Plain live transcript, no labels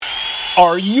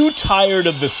Are you tired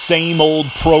of the same old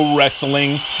pro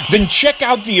wrestling? Then check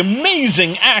out the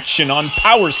amazing action on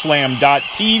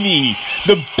Powerslam.tv,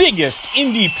 the biggest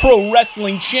indie pro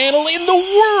wrestling channel in the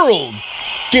world.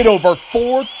 Get over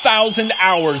 4,000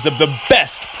 hours of the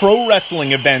best pro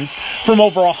wrestling events from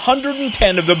over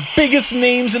 110 of the biggest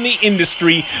names in the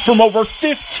industry from over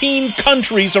 15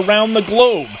 countries around the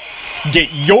globe. Get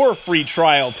your free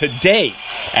trial today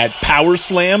at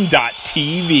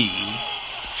Powerslam.tv.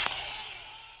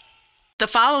 The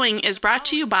following is brought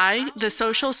to you by the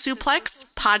Social Suplex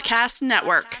Podcast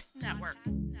Network.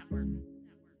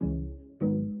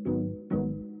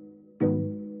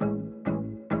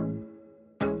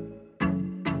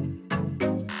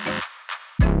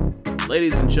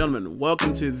 Ladies and gentlemen,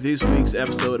 welcome to this week's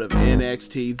episode of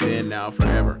NXT Then Now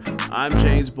Forever. I'm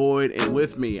James Boyd, and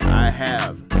with me I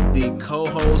have the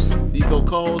co-host,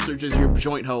 or just your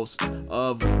joint host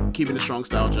of Keeping It Strong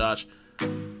Style, Josh.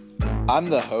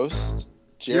 I'm the host.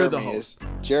 You're the host.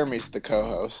 Jeremy's the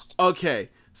co-host. Okay,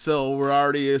 so we're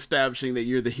already establishing that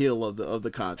you're the heel of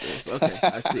the contest. Okay,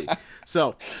 I see.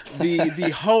 So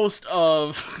the host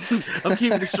of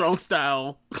Keeping It Strong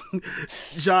Style,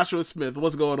 Joshua Smith.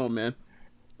 What's going on, man?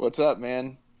 What's up,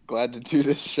 man? Glad to do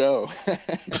this show.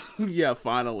 Yeah,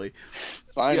 finally.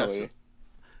 Finally.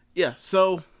 Yes.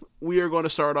 So we are going to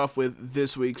start off with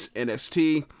this week's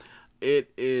NXT.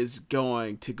 It is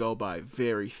going to go by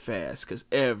very fast because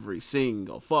every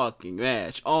single fucking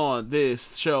match on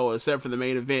this show, except for the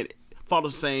main event,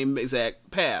 follows the same exact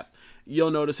path.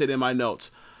 You'll notice it in my notes.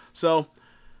 So,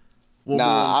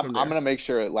 I'm going to make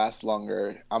sure it lasts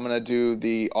longer. I'm going to do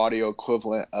the audio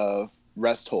equivalent of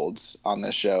rest holds on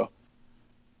this show.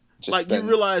 You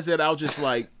realize that I'll just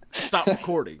stop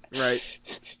recording, right?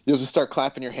 You'll just start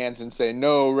clapping your hands and say,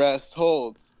 no rest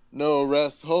holds. No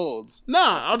rest holds.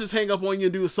 Nah, I'll just hang up on you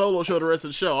and do a solo show the rest of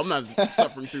the show. I'm not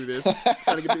suffering through this. I'm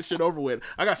trying to get this shit over with.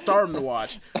 I got Stardom to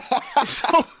watch. So,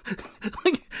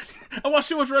 I watch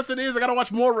too much wrestling is. I gotta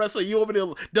watch more wrestling. You want me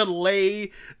to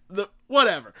delay the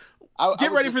whatever?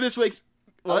 Get ready for this week's.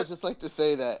 What? I would just like to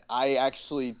say that I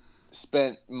actually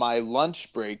spent my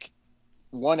lunch break,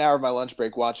 1 hour of my lunch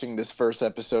break, watching this first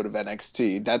episode of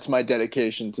NXT. That's my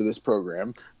dedication to this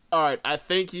program. All right, I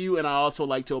thank you, and I also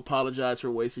like to apologize for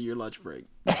wasting your lunch break.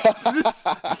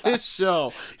 this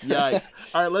show, yikes.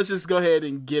 All right, let's just go ahead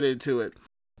and get into it.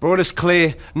 Brodus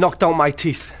Clay knocked out my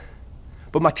teeth,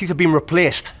 but my teeth have been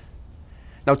replaced.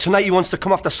 Now tonight he wants to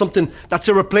come after something that's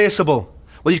irreplaceable.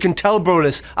 Well, you can tell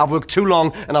Brodus I've worked too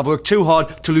long and I've worked too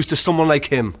hard to lose to someone like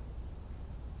him.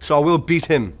 So I will beat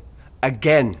him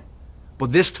again,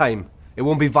 but this time it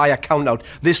won't be via countout.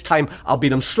 This time I'll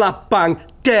beat him slap bang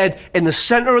dead in the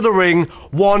center of the ring.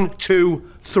 1, 2,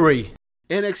 3.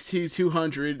 NXT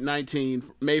 219,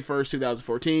 May 1st,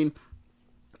 2014.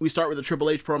 We start with a Triple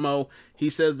H promo.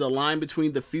 He says the line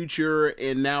between the future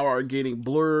and now are getting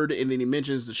blurred, and then he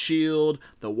mentions the Shield,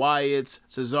 the Wyatts,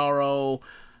 Cesaro,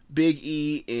 Big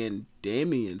E, and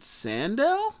Damian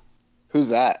Sandow? Who's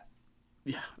that?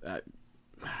 Yeah,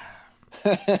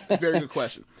 very good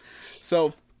question.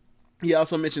 So, he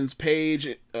also mentions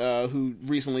Paige, who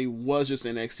recently was just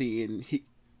in NXT, and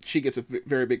she gets a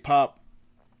very big pop.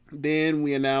 Then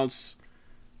we announce,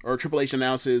 or Triple H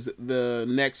announces, the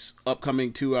next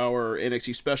upcoming 2-hour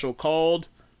NXT special called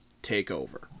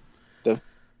TakeOver. The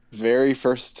very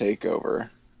first TakeOver.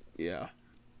 Yeah.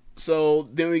 So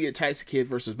then we get Tyson Kidd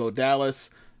versus Bo Dallas.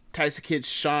 Tyson Kidd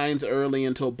shines early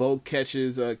until Bo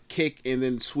catches a kick and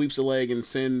then sweeps a leg and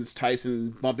sends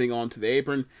Tyson bumping onto the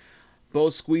apron. Bo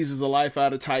squeezes the life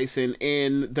out of Tyson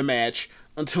in the match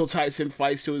until Tyson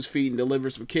fights to his feet and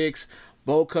delivers some kicks.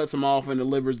 Bo cuts him off and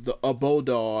delivers a Bo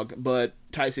dog, but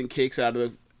Tyson kicks out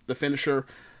of the finisher.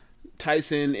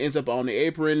 Tyson ends up on the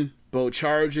apron. Bo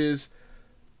charges.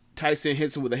 Tyson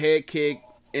hits him with a head kick,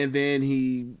 and then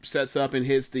he sets up and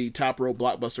hits the top rope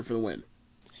blockbuster for the win.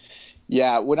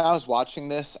 Yeah, when I was watching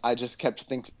this, I just kept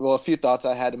thinking, a few thoughts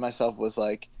I had to myself was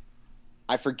like,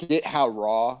 I forget how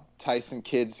raw Tyson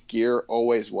Kidd's gear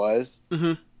always was.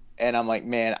 Mm-hmm. And I'm like,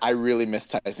 man, I really miss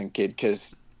Tyson Kidd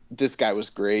because this guy was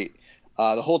great.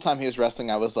 The whole time he was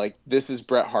wrestling, I was like, this is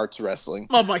Bret Hart's wrestling.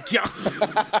 Oh, my God.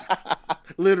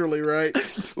 Literally, right?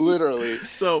 Literally.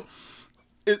 So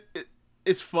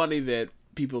it's funny that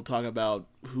people talk about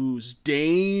who's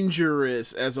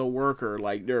dangerous as a worker.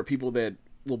 Like, there are people that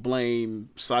will blame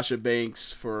Sasha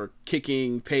Banks for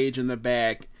kicking Paige in the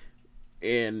back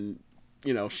and,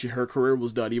 you know, her career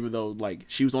was done, even though, like,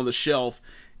 she was on the shelf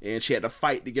and she had to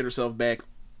fight to get herself back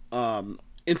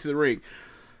into the ring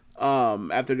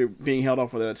after being held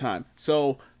off for that time.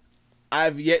 So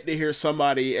I've yet to hear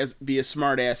somebody be a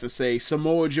smartass and say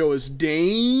Samoa Joe is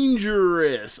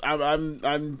dangerous.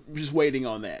 I'm just waiting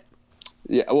on that.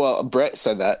 Yeah, well, Brett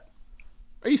said that.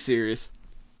 Are you serious?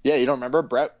 Yeah, you don't remember?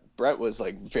 Brett was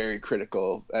like very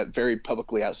critical, very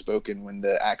publicly outspoken when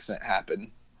the accident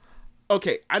happened.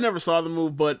 Okay, I never saw the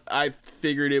move, but I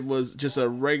figured it was just a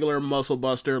regular muscle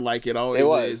buster like it always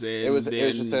is. And it was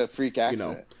just a freak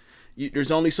accident.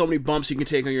 There's only so many bumps you can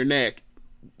take on your neck.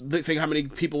 Think how many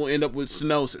people end up with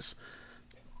stenosis.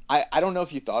 I don't know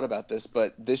if you thought about this,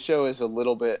 but this show is a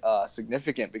little bit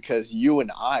significant because you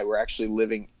and I were actually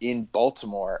living in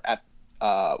Baltimore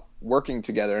working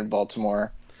together in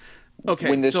Baltimore. Okay,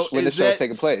 when this show was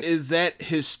taking place. Is that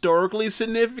historically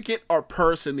significant or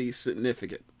personally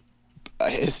significant?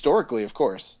 Historically, of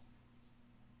course.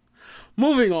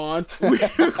 Moving on. We're going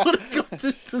to go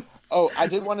to... Oh, I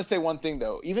did want to say one thing,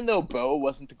 though. Even though Bo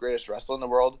wasn't the greatest wrestler in the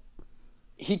world,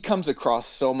 he comes across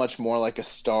so much more like a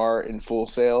star in Full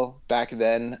Sail back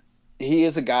then. He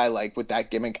is a guy, like, with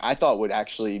that gimmick, I thought would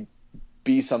actually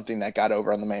be something that got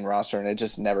over on the main roster, and it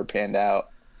just never panned out.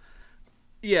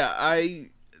 Yeah,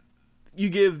 you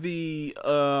give a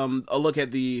look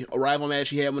at the Arrival match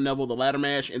he had with Neville, the ladder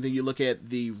match, and then you look at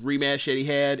the rematch that he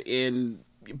had, and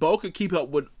Bo could keep up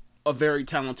with a very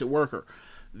talented worker.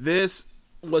 This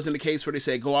wasn't the case where they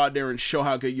said, go out there and show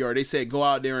how good you are. They said, go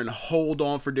out there and hold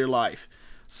on for dear life.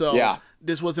 So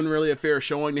This wasn't really a fair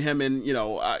showing to him, and,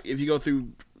 if you go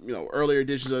through, earlier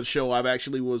editions of the show, I've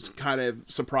actually was kind of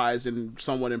surprised and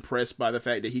somewhat impressed by the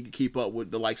fact that he could keep up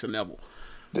with the likes of Neville.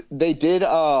 They did,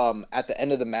 at the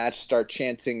end of the match, start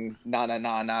chanting, "Na na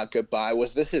na na, goodbye."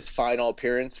 Was this his final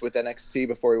appearance with NXT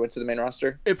before he went to the main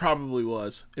roster? It probably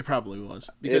was.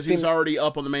 Because he was already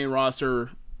up on the main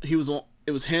roster.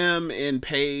 It was him and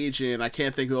Paige, and I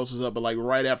can't think who else was up, but like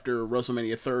right after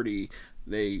WrestleMania 30,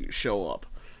 they show up.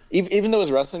 Even though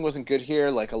his wrestling wasn't good here,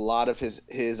 like a lot of his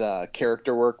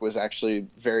character work was actually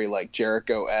very like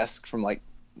Jericho-esque from like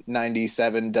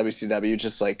 97 WCW,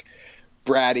 just like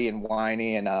bratty and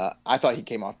whiny, and I thought he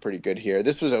came off pretty good here.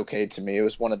 This was okay to me. It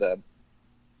was one of the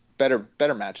better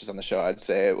matches on the show, I'd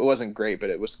say. It wasn't great, but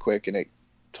it was quick and it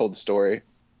told the story.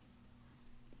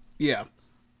 Yeah.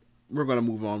 We're going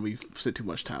to move on. We've spent too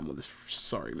much time on this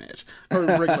sorry match. Or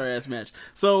regular ass match.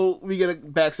 So we get a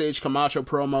backstage Camacho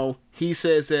promo. He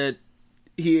says that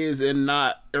he is in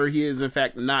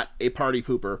fact not a party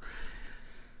pooper.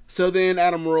 So then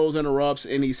Adam Rose interrupts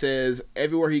and he says,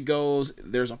 everywhere he goes,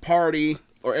 there's a party,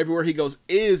 or everywhere he goes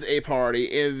is a party,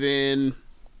 and then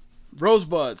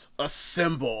Rosebuds,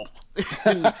 assemble.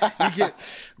 You get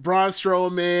Braun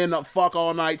Strowman, Fuck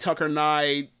All Night, Tucker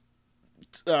Knight,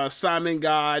 Simon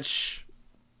Gotch,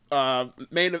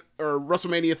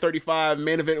 WrestleMania 35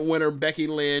 main event winner Becky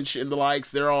Lynch and the likes.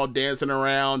 They're all dancing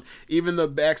around. Even the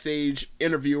backstage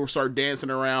interviewer started dancing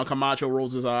around. Camacho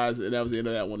rolls his eyes, and that was the end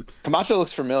of that one. Camacho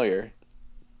looks familiar.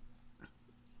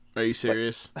 Are you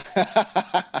serious?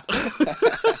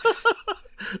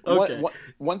 Okay.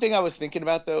 One thing I was thinking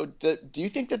about, though, do you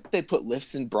think that they put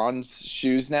lifts in Braun's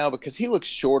shoes now? Because he looks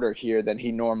shorter here than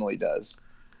he normally does.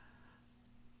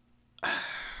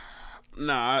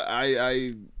 No,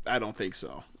 I don't think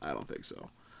so.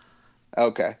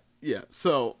 Okay. Yeah,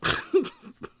 so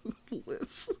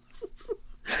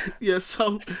yeah,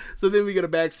 so then we get a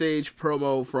backstage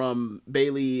promo from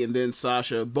Bayley and then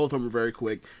Sasha. Both of them are very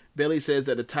quick. Bayley says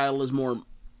that the title is more...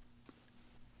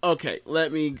 Okay,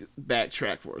 let me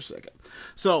backtrack for a second.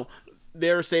 So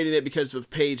they're stating that because of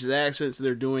Paige's accident,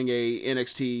 they're doing a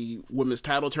NXT women's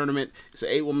title tournament. It's an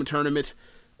 8-woman tournament.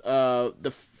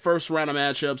 The first round of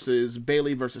matchups is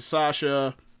Bayley versus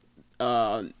Sasha,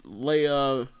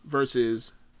 Layla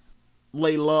versus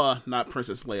Layla, not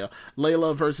Princess Leia.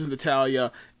 Layla versus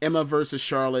Natalya, Emma versus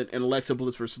Charlotte, and Alexa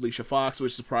Bliss versus Alicia Fox,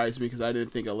 which surprised me because I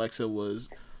didn't think Alexa was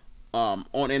on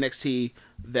NXT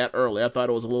that early. I thought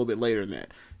it was a little bit later than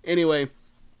that. Anyway,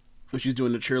 she's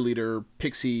doing the cheerleader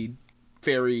pixie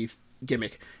fairy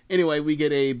gimmick. Anyway, we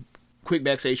get a quick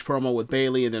backstage promo with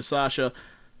Bayley and then Sasha.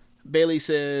 Bayley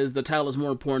says the title is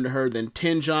more important to her than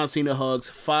 10 John Cena hugs,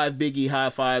 5 Big E high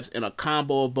fives, and a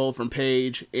combo of both from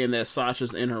Paige, and that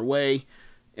Sasha's in her way.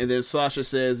 And then Sasha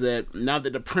says that now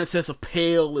that the Princess of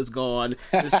Pale is gone,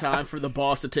 it's time for the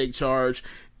boss to take charge.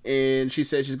 And she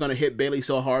says she's going to hit Bayley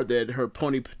so hard that her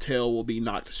ponytail will be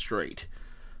knocked straight.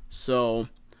 So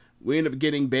we end up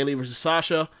getting Bayley versus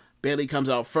Sasha. Bayley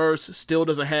comes out first. Still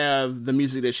doesn't have the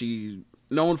music that she's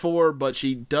known for, but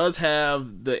she does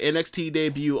have the NXT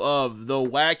debut of the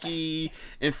wacky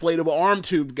inflatable arm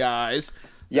tube guys.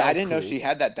 Yeah, I didn't know she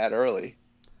had that early.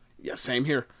 Yeah, same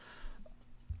here.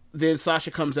 Then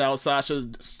Sasha comes out. Sasha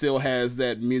still has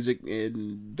that music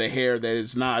in the hair that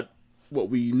is not what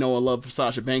we know and love from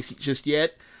Sasha Banks just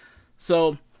yet.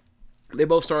 So they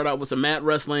both start out with some mat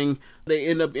wrestling. They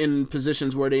end up in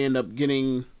positions where they end up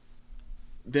getting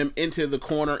them into the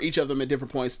corner, each of them at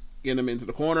different points, getting them into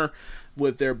the corner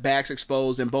with their backs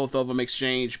exposed, and both of them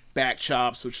exchange back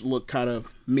chops, which look kind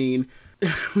of mean.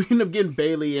 We end up getting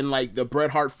Bayley in like the Bret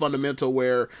Hart fundamental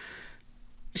where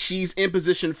she's in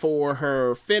position for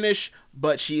her finish,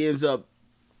 but she ends up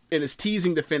and is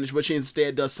teasing the finish, but she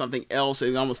instead does something else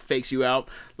and it almost fakes you out.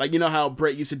 Like, you know how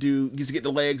Bret used to get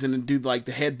the legs and then do like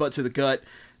the headbutt to the gut.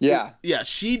 Yeah. Yeah,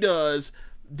 she does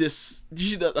this.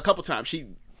 She does a couple times. She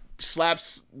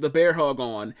slaps the bear hug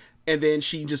on, and then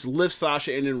she just lifts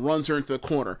Sasha and then runs her into the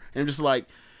corner. And I'm just like,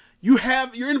 you're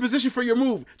in a position for your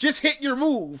move. Just hit your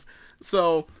move.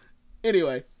 So,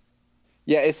 anyway.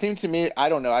 Yeah, it seemed to me, I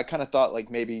don't know, I kind of thought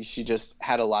like maybe she just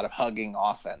had a lot of hugging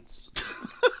offense.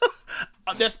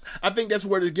 I think that's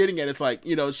where they're getting at. It's like,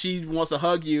 you know, she wants to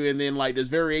hug you, and then like there's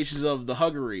variations of the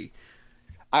huggery.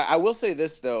 I will say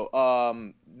this though,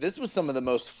 this was some of the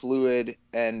most fluid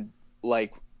and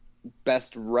like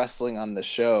best wrestling on the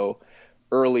show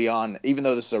early on. Even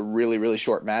though this is a really, really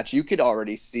short match, you could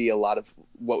already see a lot of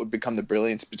what would become the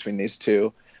brilliance between these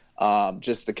two.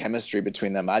 Just the chemistry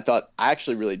between them. I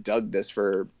actually really dug this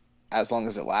for as long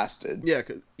as it lasted. Yeah,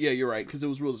 you're right, because it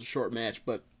was really a short match,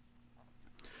 but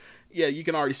yeah, you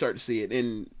can already start to see it.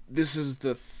 And this is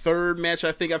the third match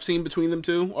I think I've seen between them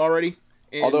two already.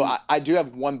 And although I do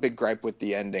have one big gripe with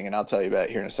the ending, and I'll tell you about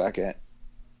it here in a second.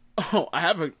 Oh, I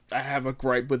have a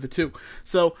gripe with it too.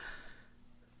 So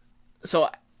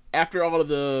after all of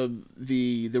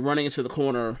the running into the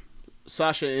corner,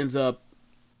 Sasha ends up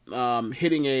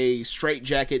hitting a straight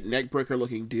jacket neckbreaker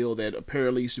looking deal that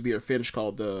apparently used to be her finish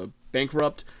called the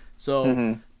bankrupt.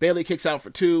 So Bayley kicks out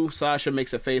for 2. Sasha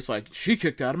makes a face like she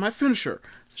kicked out of my finisher.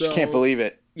 So she can't believe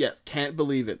it. Yes, can't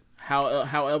believe it.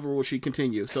 However, will she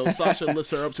continue? So Sasha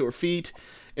lifts her up to her feet,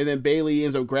 and then Bayley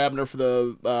ends up grabbing her for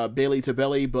the Bayley to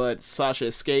belly, but Sasha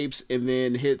escapes and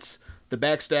then hits the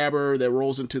backstabber that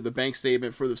rolls into the bank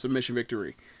statement for the submission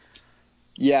victory.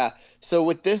 Yeah. So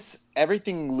with this,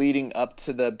 everything leading up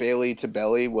to the Bayley to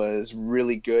belly was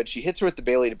really good. She hits her with the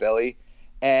Bayley to belly,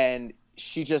 and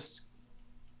she just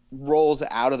rolls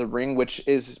out of the ring, which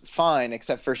is fine,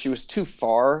 except for she was too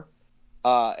far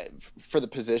for the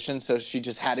position, so she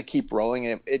just had to keep rolling.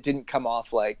 And it didn't come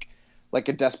off like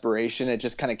a desperation. It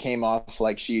just kind of came off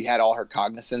like she had all her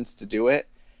cognizance to do it.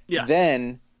 Yeah.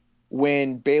 Then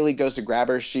when Bayley goes to grab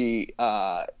her, she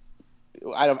I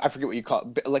forget what you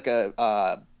call it, like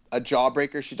a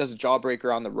jawbreaker. She does a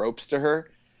jawbreaker on the ropes to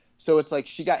her. So it's like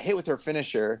she got hit with her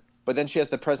finisher, but then she has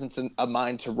the presence of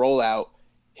mind to roll out,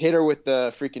 hit her with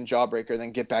the freaking jawbreaker,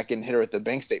 then get back in and hit her with the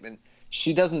bank statement.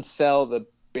 She doesn't sell the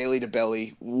Bayley to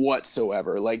belly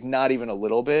whatsoever, like not even a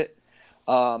little bit,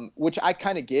 which I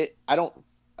kind of get. I don't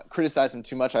criticize them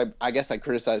too much. I guess I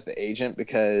criticize the agent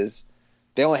because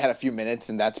they only had a few minutes,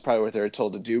 and that's probably what they were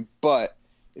told to do. But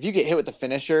if you get hit with the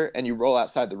finisher and you roll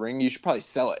outside the ring, you should probably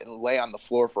sell it and lay on the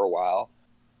floor for a while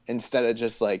instead of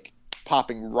just like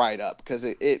popping right up, because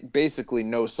it basically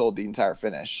no-sold the entire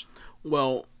finish.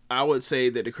 Well, I would say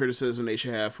that the criticism they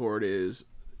should have for it is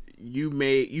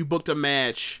you booked a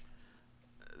match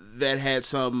that had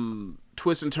some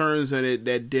twists and turns in it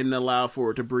that didn't allow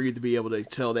for it to breathe to be able to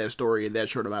tell that story in that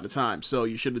short amount of time. So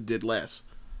you should have did less.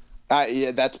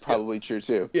 Yeah, that's probably true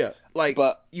too. Yeah,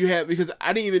 because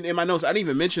I didn't even in my notes I didn't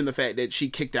even mention the fact that she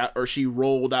kicked out or she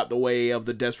rolled out the way of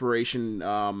the desperation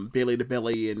Bayley to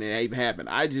belly, and it even happened.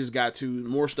 I just got to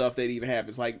more stuff that even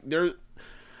happens. Like there,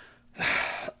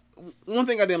 one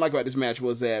thing I didn't like about this match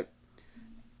was that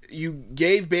you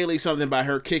gave Bayley something by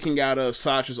her kicking out of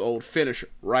Sasha's old finisher,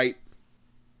 right?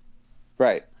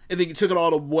 Right. And then you took it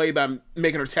all the way by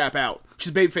making her tap out.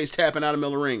 She's babyface tapping out of the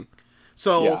middle of the ring.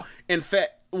 So, in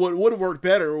fact, what would have worked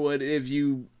better would if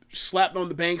you slapped on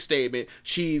the bank statement,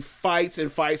 she fights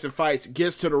and fights and fights,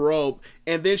 gets to the rope,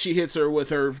 and then she hits her with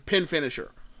her pin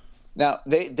finisher. Now,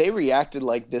 they reacted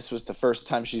like this was the first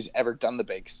time she's ever done the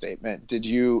bank statement.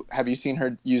 Have you seen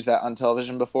her use that on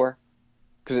television before?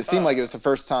 Because it seemed like it was the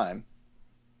first time.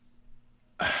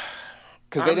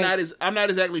 I'm not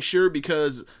exactly sure,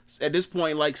 because at this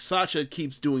point, like, Sasha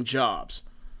keeps doing jobs.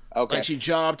 Okay. Like, she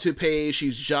jobbed to Paige,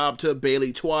 she's jobbed to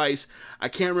Bayley twice. I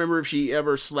can't remember if she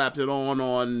ever slapped it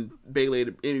on Bayley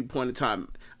at any point in time.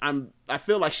 I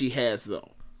feel like she has,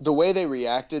 though. The way they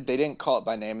reacted, they didn't call it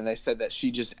by name, and they said that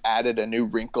she just added a new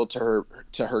wrinkle to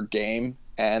her game,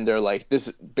 and they're like,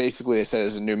 this basically, they said,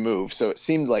 is a new move. So it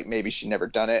seemed like maybe she never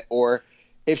done it, or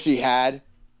if she had,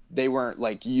 they weren't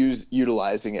like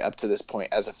utilizing it up to this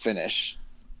point as a finish.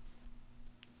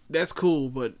 That's cool,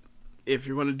 but if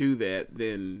you're going to do that,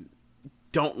 then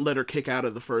don't let her kick out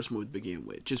of the first move to begin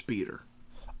with. Just beat her.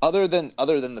 Other than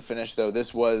the finish, though,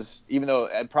 this was, even though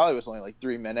it probably was only like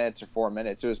 3 minutes or 4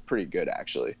 minutes, it was pretty good,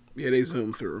 actually. Yeah, they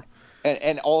zoomed through.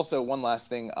 And also, one last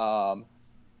thing,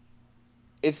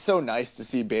 it's so nice to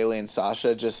see Bayley and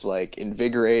Sasha just, like,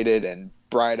 invigorated and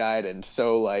bright-eyed and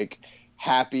so, like,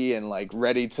 happy and, like,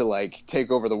 ready to, like,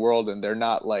 take over the world, and they're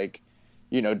not, like,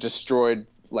 you know, destroyed.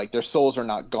 Like, their souls are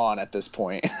not gone at this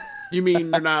point. You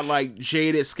mean they're not, like,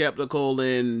 jaded, skeptical,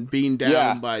 and being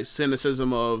down by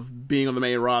cynicism of being on the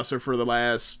main roster for the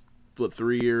last,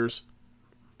 3 years?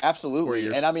 Absolutely. 4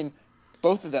 years. And, I mean,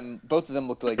 both of them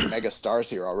looked like mega stars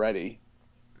here already.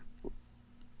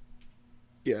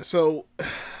 Yeah, so,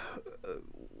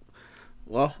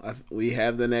 we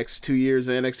have the next 2 years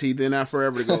of NXT, then not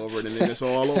forever to go over it, and then it's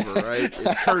all over, right?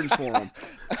 It's curtains for them.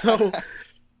 So,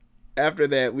 after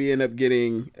that, we end up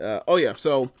getting,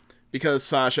 so, because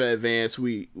Sasha advanced,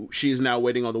 she's now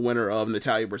waiting on the winner of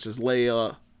Natalya versus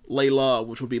Layla,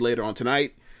 which will be later on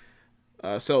tonight.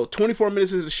 So 24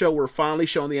 minutes into the show, we're finally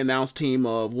showing the announced team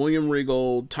of William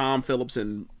Regal, Tom Phillips,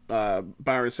 and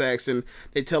Byron Saxton.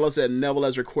 They tell us that Neville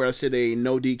has requested a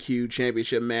no DQ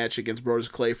championship match against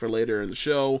Brodus Clay for later in the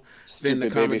show.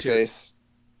 Stupid babyface.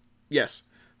 Yes.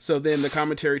 So then the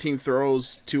commentary team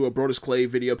throws to a Brodus Clay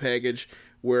video package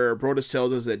where Brodus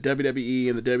tells us that WWE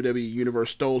and the WWE Universe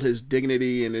stole his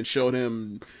dignity and then showed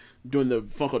him doing the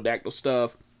Funkadactyl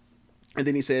stuff. And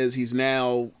then he says he's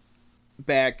now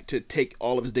back to take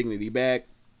all of his dignity back.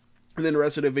 And then the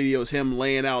rest of the video is him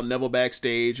laying out Neville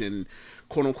backstage and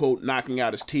quote-unquote knocking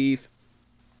out his teeth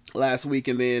last week.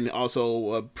 And then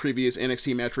also a previous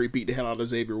NXT match where he beat the hell out of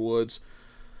Xavier Woods.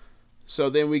 So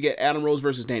then we get Adam Rose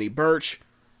versus Danny Burch.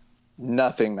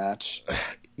 Nothing match.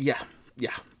 Yeah.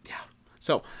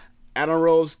 So, Adam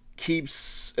Rose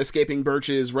keeps escaping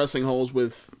Burch's wrestling holes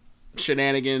with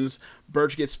shenanigans.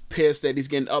 Burch gets pissed that he's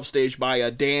getting upstaged by a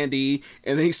dandy,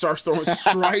 and then he starts throwing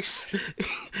strikes.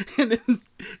 and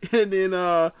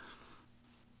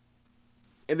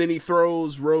then he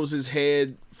throws Rose's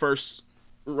head first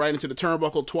right into the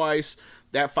turnbuckle twice.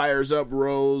 That fires up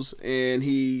Rose, and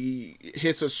he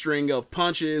hits a string of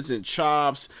punches and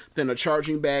chops, then a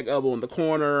charging back elbow in the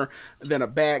corner, then a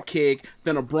back kick,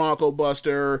 then a Bronco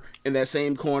Buster in that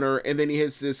same corner, and then he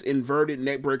hits this inverted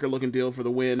neckbreaker looking deal for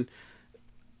the win.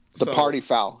 The party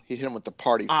foul. He hit him with the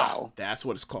party foul. That's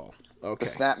what it's called. Okay. The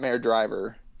snapmare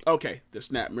driver. Okay, the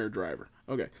snapmare driver.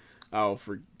 Okay. I'll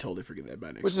totally forget that by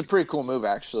next Which is a week. pretty cool move,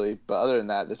 actually. But other than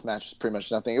that, this match was pretty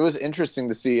much nothing. It was interesting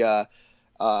to see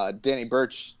Danny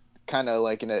Burch kind of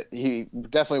like he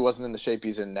definitely wasn't in the shape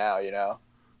he's in now, you know?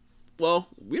 Well,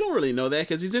 we don't really know that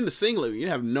because he's in the singlet. You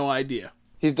have no idea.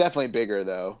 He's definitely bigger,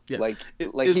 though. Yeah.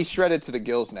 He's shredded to the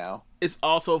gills now. It's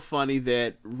also funny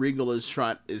that Regal is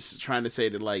trying to say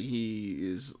that like he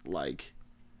is like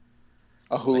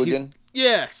a hooligan.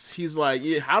 Yes, he's like,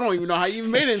 yeah, I don't even know how you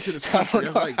even made it into this country. I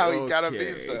don't know like, how he got a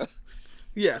visa.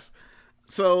 Yes.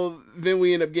 So then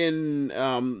we end up getting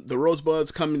the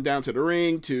Rosebuds coming down to the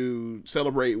ring to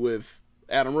celebrate with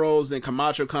Adam Rose. Then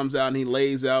Camacho comes out and he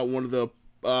lays out one of the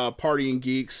partying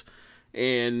geeks,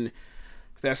 and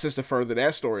that's just to further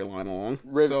that storyline along.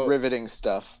 Riveting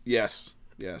stuff. Yes.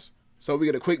 So we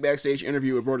get a quick backstage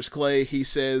interview with Brodus Clay. He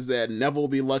says that Neville will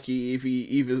be lucky if he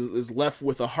even is left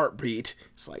with a heartbeat.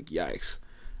 It's like, yikes.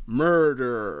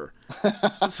 Murder.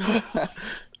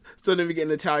 So then we get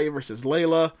Natalya versus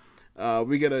Layla.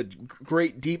 We get a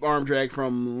great deep arm drag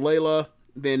from Layla.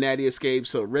 Then Natty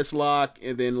escapes a wrist lock,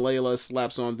 and then Layla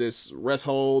slaps on this rest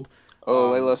hold.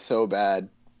 Oh, Layla's so bad.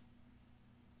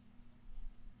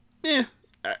 Yeah.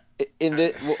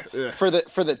 For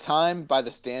the time, by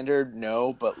the standard,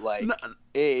 no, but like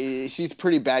she's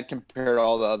pretty bad compared to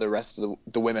all the other rest of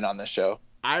the women on this show.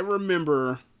 I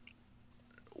remember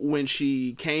when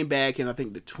she came back in, I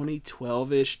think the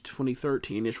 2012-ish,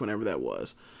 2013-ish, whenever that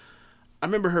was. I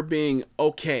remember her being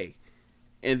okay.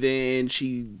 And then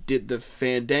she did the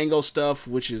Fandango stuff,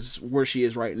 which is where she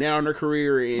is right now in her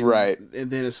career. And, right. And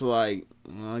then it's like,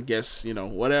 well, I guess,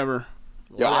 whatever.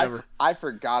 Yeah, I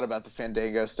forgot about the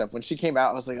Fandango stuff. When she came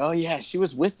out, I was like, oh, yeah, she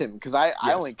was with him. Because I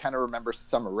only kind of remember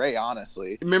Summer Rae,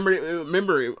 honestly.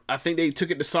 Remember, I think they took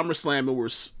it to SummerSlam.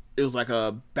 It was like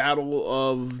a battle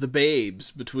of the babes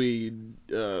between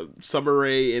Summer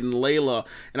Rae and Layla.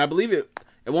 And I believe it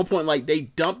at one point, like, they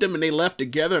dumped them and they left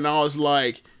together. And I was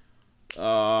like,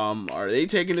 are they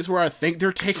taking this where I think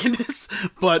they're taking this?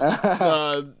 But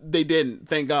they didn't,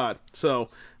 thank God. So,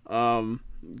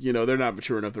 they're not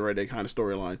mature enough to write that kind of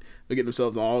storyline. They're getting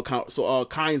themselves in all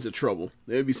kinds of trouble.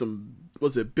 There'd be some,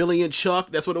 was it Billy and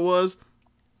Chuck? That's what it was?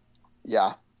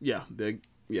 Yeah. Yeah, they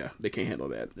can't handle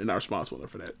that. They're not responsible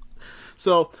enough for that.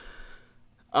 So,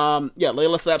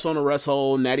 Layla slaps on a rest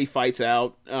hold. Natty fights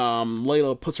out.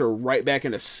 Layla puts her right back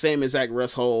in the same exact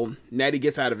rest hold. Natty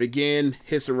gets out of it again,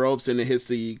 hits the ropes, and it hits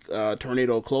the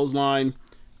tornado clothesline.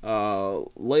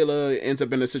 Layla ends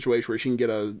up in a situation where she can get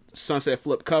a sunset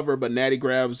flip cover, but Natty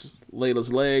grabs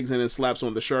Layla's legs and then slaps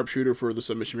on the sharpshooter for the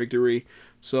submission victory.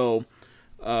 So,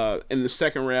 in the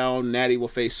second round, Natty will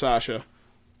face Sasha.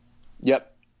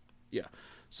 Yep. Yeah.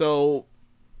 So,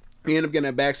 we end up getting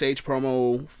a backstage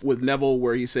promo with Neville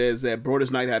where he says that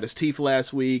Brodus Knight had his teeth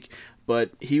last week,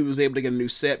 but he was able to get a new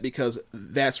set because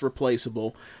that's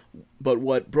replaceable. But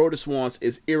what Brodus wants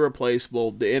is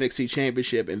irreplaceable, the NXT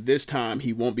Championship, and this time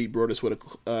he won't beat Brodus with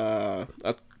a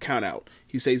count out.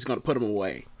 He says he's going to put him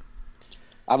away.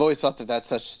 I've always thought that that's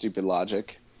such stupid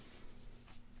logic.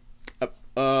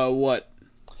 What?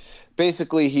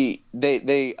 Basically,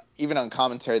 they even on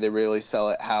commentary they really sell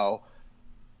it how,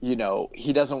 you know,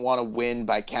 he doesn't want to win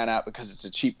by count out because it's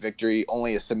a cheap victory.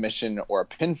 Only a submission or a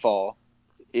pinfall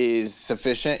is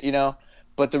sufficient, you know.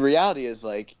 But the reality is,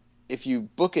 like, if you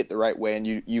book it the right way and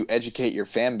you educate your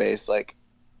fan base, like,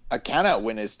 a count out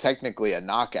win is technically a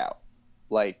knockout.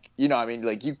 Like, you know, I mean,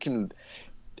 like, you can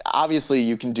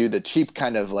do the cheap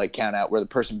kind of like count out where the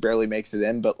person barely makes it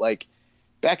in, but like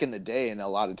back in the day in a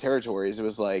lot of territories, it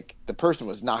was like the person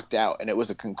was knocked out and it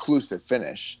was a conclusive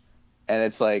finish. And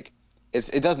it's like,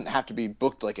 it doesn't have to be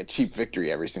booked like a cheap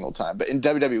victory every single time. But in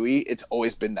WWE, it's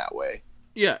always been that way.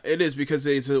 Yeah, it is because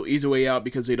it's an easy way out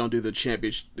because they don't do the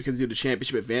championship, because they do the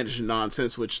championship advantage and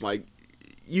nonsense, which, like,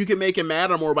 you can make it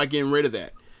matter more by getting rid of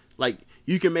that. Like,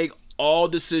 you can make all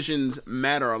decisions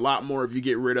matter a lot more if you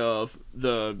get rid of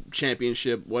the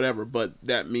championship, whatever, but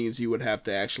that means you would have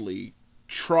to actually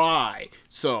try.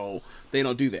 So they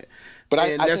don't do that.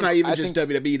 But that's not even just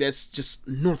WWE, that's just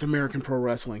North American pro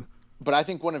wrestling. But I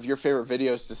think one of your favorite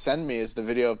videos to send me is the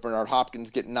video of Bernard Hopkins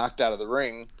getting knocked out of the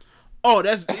ring. Oh,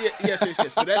 that's yes.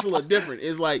 But that's a little different.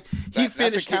 It's like he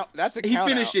finished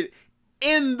it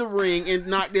in the ring and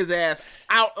knocked his ass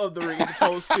out of the ring, as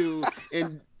opposed to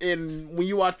in when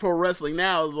you watch pro wrestling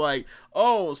now, it's like,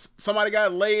 oh, somebody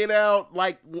got laid out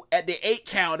like at the 8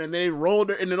 count, and they rolled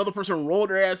her, and another person rolled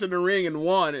their ass in the ring and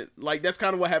won it. Like, that's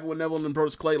kind of what happened with Neville and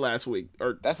Brodus Clay last week,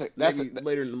 or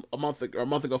later a month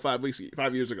ago, 5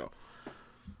 years ago.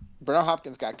 Bernard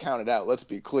Hopkins got counted out. Let's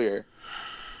be clear.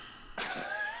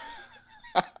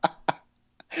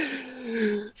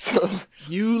 So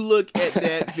you look at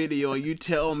that video and you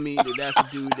tell me that that's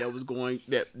a dude that was going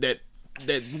that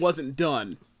wasn't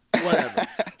done. Whatever.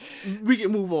 We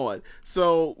can move on.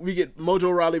 So we get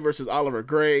Mojo Rawley versus Oliver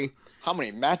Gray. How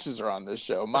many matches are on this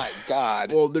show? My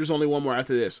God. Well, there's only one more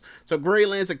after this. So Gray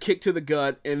lands a kick to the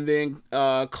gut and then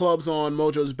clubs on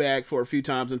Mojo's back for a few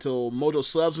times until Mojo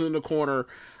slams him in the corner,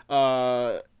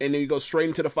 and then he goes straight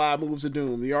into the 5 moves of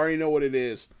doom. You already know what it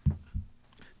is.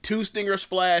 2 stinger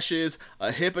splashes,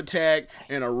 a hip attack,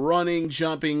 and a running,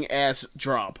 jumping ass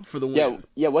drop for the win.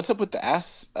 Yeah. What's up with the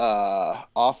ass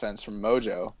offense from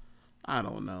Mojo? I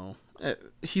don't know.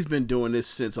 He's been doing this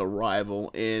since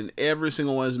Arrival, and every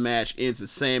single one of his match ends the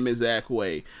same exact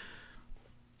way.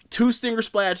 2 stinger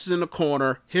splashes in the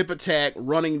corner, hip attack,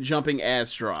 running, jumping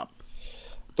ass drop.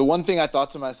 The one thing I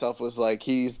thought to myself was, like,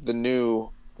 he's the new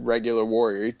regular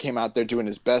warrior. He came out there doing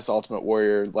his best Ultimate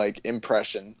Warrior like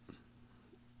impression.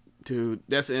 Dude,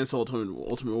 that's an insult to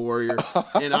Ultimate Warrior.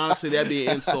 And honestly, that'd be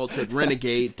an insult to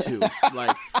Renegade, too.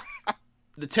 Like,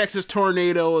 the Texas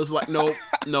Tornado is like,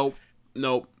 nope.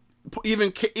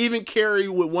 Even Carry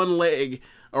with one leg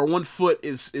or 1 foot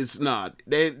is not.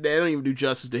 They don't even do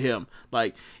justice to him.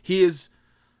 Like, he is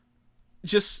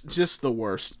just the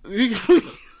worst.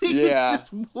 Yeah.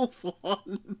 Just move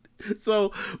on.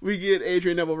 So, we get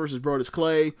Adrian Neville versus Brodus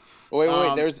Clay.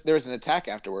 Wait. There's an attack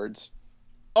afterwards.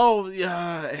 Oh,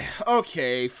 yeah.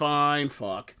 Okay, fine.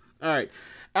 Fuck. All right.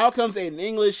 Out comes Aiden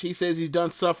English. He says he's done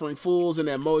suffering fools and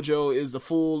that Mojo is the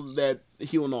fool that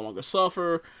he will no longer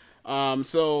suffer.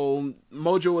 So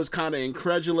Mojo is kind of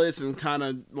incredulous and kind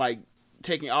of like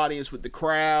taking audience with the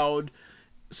crowd.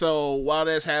 So while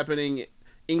that's happening,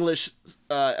 English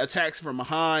attacks from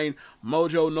behind.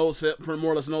 Mojo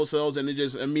more or less no sells, and it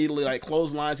just immediately like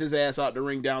clotheslines his ass out the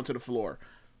ring down to the floor.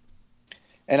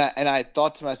 And I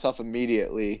thought to myself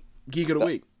immediately, Geek of the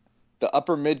week. The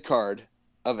upper mid card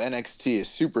of NXT is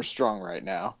super strong right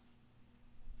now.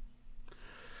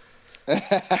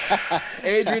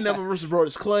 Adrian Neville versus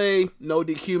Brodus Clay, no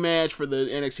DQ match for the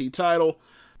NXT title.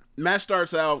 Match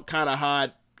starts out kind of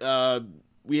hot.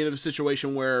 We end up in a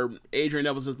situation where Adrian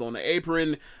Neville's up on the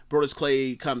apron. Brodus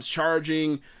Clay comes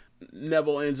charging.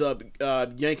 Neville ends up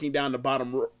yanking down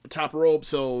the top rope,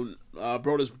 so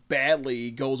Brodus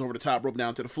badly goes over the top rope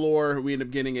down to the floor. We end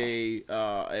up getting a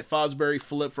Fosbury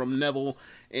flip from Neville,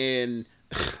 and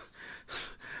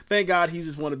thank God he's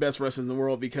just one of the best wrestlers in the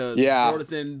world, because Brodus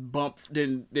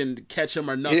didn't catch him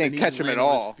or nothing. He didn't catch him at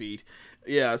all. His feet.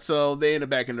 Yeah, so they end up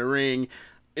back in the ring.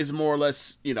 It's more or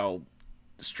less,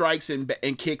 strikes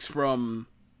and kicks from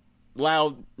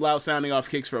loud sounding off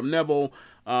kicks from Neville.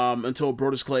 Until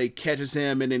Brodus Clay catches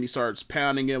him, and then he starts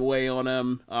pounding him away on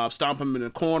him, stomp him in the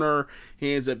corner.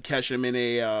 He ends up catching him in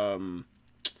a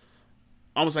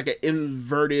almost like an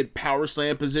inverted power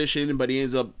slam position, but he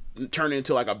ends up turning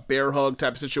into like a bear hug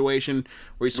type of situation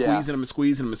where he's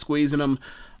squeezing him.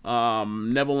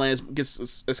 Neville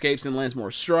escapes and lands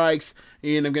more strikes.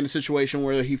 He ends up getting a situation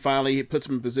where he finally puts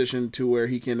him in position to where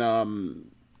he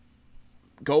can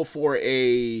go for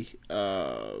a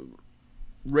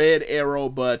red arrow,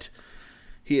 but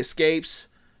he escapes.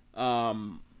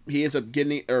 He ends up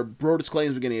getting, or Brodus Clay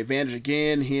ends up getting advantage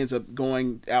again. He ends up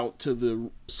going out to the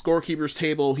scorekeeper's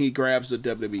table. He grabs the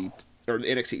WWE or the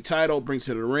NXT title, brings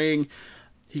it to the ring.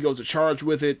 He goes to charge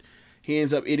with it. He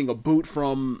ends up eating a boot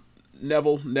from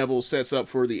Neville. Neville sets up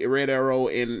for the red arrow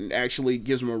and actually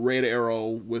gives him a red arrow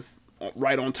with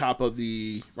right on top of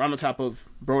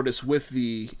Brodus with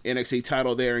the NXT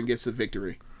title there, and gets the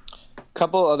victory.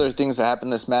 Couple other things that happened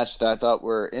in this match that I thought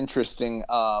were interesting.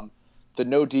 The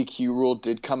no DQ rule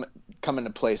did come into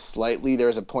play slightly. There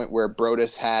was a point where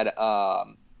Brodus had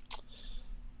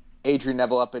Adrian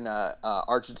Neville up in a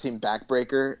Argentine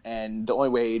backbreaker, and the only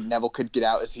way Neville could get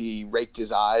out is he raked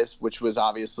his eyes, which was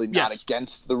obviously not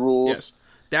against the rules. Yes.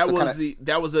 That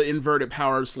was the inverted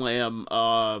power slam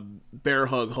bear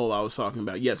hug hold I was talking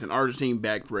about. Yes, an Argentine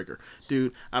backbreaker.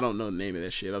 Dude, I don't know the name of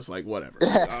that shit. I was like, whatever.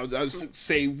 I'll just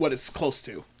say what it's close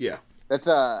to. Yeah. That's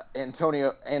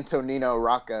Antonino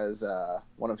Rocca's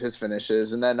one of his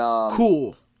finishes. And then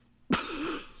cool.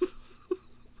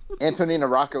 Antonino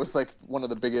Rocca was like one of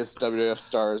the biggest WWF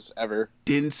stars ever.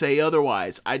 Didn't say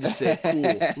otherwise. I just said cool.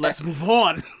 Let's move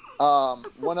on.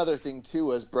 One other thing too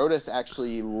was Brodus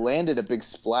actually landed a big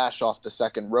splash off the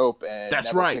second rope, and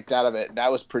Neville kicked out of it.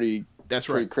 That was pretty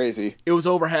crazy. It was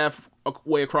over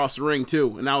halfway across the ring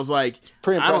too, and I was like,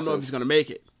 I don't know if he's gonna make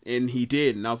it, and he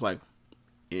did, and I was like,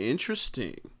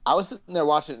 interesting. I was sitting there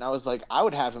watching it, and I was like, I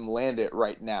would have him land it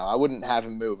right now. I wouldn't have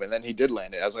him move, and then he did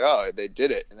land it. I was like, oh, they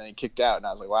did it, and then he kicked out, and I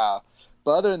was like, wow.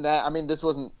 But other than that, I mean, this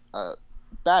wasn't a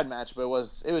bad match, but it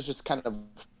was just kind of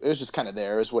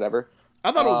there. It was whatever.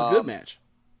 I thought it was a good match.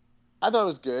 I thought it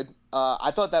was good.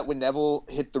 I thought that when Neville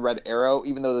hit the red arrow,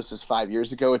 even though this was 5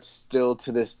 years ago, it's still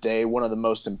to this day one of the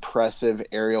most impressive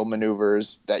aerial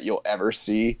maneuvers that you'll ever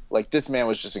see. Like, this man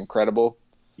was just incredible.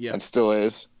 Yeah. And still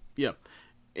is. Yeah.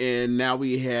 And now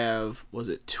we have,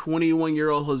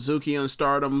 21-year-old Hazuki on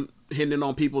Stardom hitting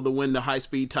on people to win the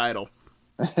high-speed title.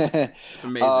 It's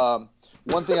amazing.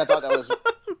 One thing I thought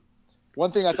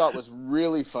was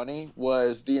really funny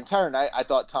was the entire night I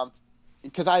thought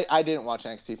because I didn't watch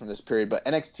NXT from this period, but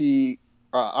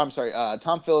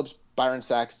Tom Phillips, Byron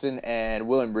Saxton, and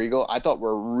William Regal I thought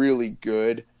were really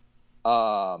good.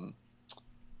 What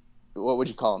would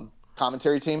you call them?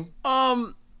 Commentary team?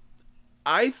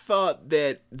 I thought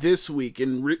that this week,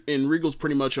 and Regal's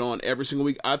pretty much on every single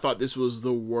week, I thought this was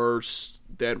the worst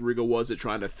that Regal was at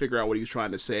trying to figure out what he was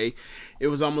trying to say. It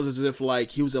was almost as if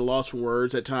like he was at loss for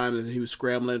words at times, and he was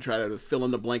scrambling to try to fill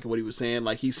in the blank of what he was saying.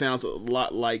 Like, he sounds a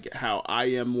lot like how I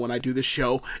am when I do the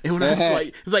show, and when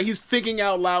it's like he's thinking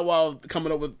out loud while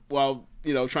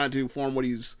trying to form what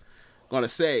he's gonna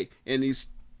say, and he's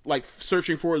like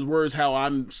searching for his words how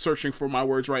I'm searching for my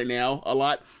words right now a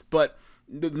lot, but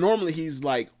normally he's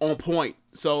like on point.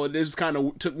 So it just kind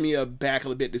of took me aback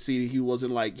a bit to see he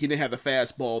didn't have the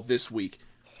fastball this week.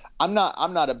 I'm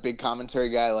not a big commentary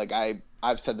guy. Like,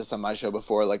 I've said this on my show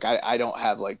before. Like, I don't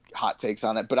have like hot takes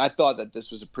on it, but I thought that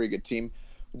this was a pretty good team.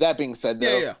 That being said,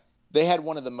 though, they had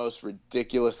one of the most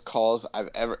ridiculous calls I've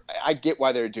ever. I get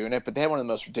why they were doing it, but they had one of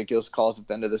the most ridiculous calls at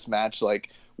the end of this match.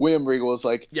 Like, William Regal was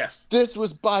like, "Yes, this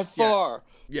was by far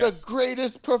the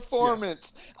greatest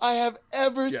performance I have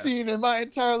ever seen in my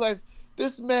entire life.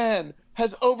 This man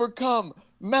has overcome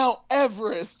Mount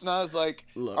Everest." And I was like,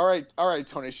 all right,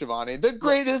 Tony Schiavone, the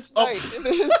greatest night in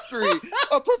the history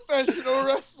of professional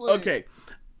wrestling. Okay,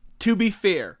 to be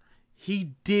fair,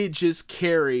 he did just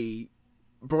carry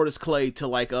Brodus Clay to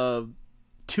like a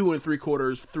 2 3/4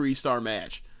 3-star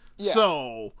match. Yeah.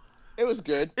 So it was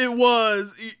good. It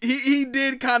was. He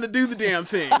did kind of do the damn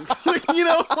thing.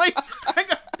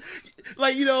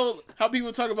 Like, how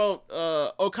people talk about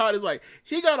Okada's like,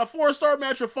 he got a 4-star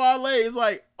match with Fale. It's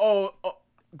like,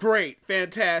 great,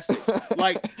 fantastic.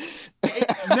 Like,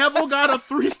 Neville got a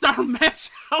 3-star match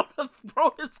out of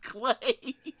Brodus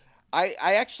Clay. I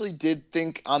actually did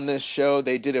think on this show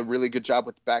they did a really good job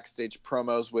with backstage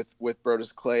promos with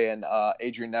Brodus Clay and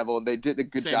Adrian Neville. They did a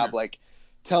good job like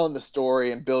telling the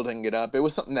story and building it up. It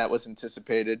was something that was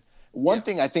anticipated. One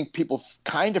thing I think people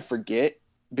kind of forget,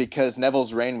 because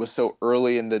Neville's reign was so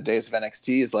early in the days of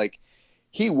NXT, is like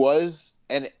he was,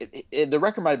 and the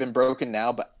record might have been broken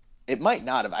now, but it might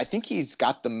not have. I think he's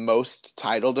got the most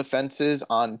title defenses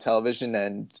on television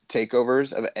and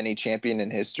takeovers of any champion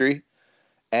in history.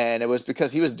 And it was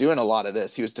because he was doing a lot of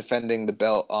this. He was defending the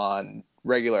belt on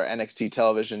regular NXT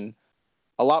television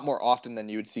a lot more often than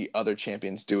you would see other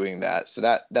champions doing that. So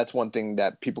that's one thing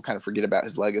that people kind of forget about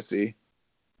his legacy.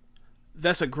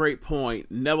 That's a great point.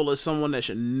 Neville is someone that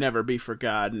should never be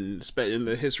forgotten in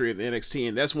the history of NXT,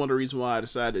 and that's one of the reasons why I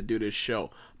decided to do this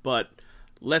show. But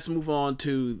let's move on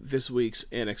to this week's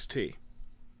NXT.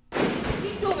 I'm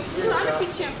gonna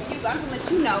keep cheering for you, but I'm gonna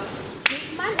let you know.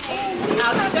 Keep my name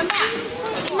out your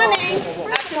mouth. Keep my name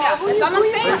out your mouth. That's all I'm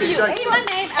saying for you. Keep my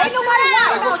name out your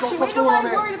mouth. What's going on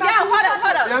here? Yo,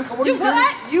 hold up. Bianca, what are You you doing?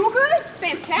 good? You good?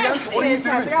 Fantastic. What are you doing?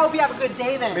 Fantastic. I hope you have a good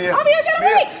day then. Mia, I'll be a good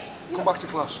week. come back to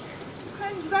class.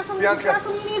 Okay, you got something, Bianca. you got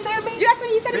something you need to say to me? You got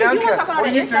something you said to me? You Bianca, want to talk about what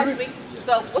that are you yourself doing? this week.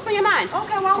 So, what's on your mind?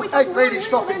 Okay, why don't we Hey, talk lady,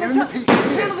 stop it. You're in the PG here.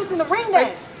 Handle this in the ring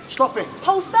then. Stop it.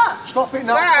 Post up. Stop it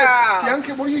now. Girl. Hey,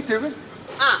 Bianca, what are you doing?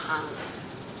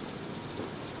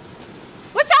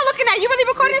 What y'all looking at? You really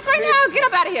recording this right now? Get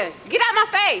up out of here. Get out my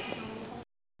face.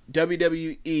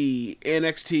 WWE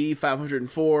NXT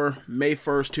 504, May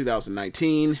 1st,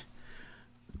 2019.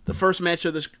 The first match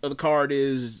of the card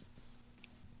is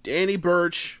Danny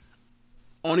Burch,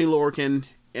 Oni Lorcan,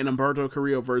 and Humberto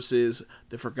Carrillo versus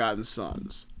the Forgotten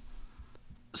Sons.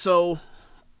 So,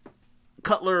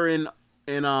 Cutler and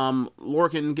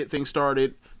Lorcan get things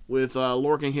started with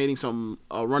Lorcan hitting some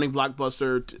running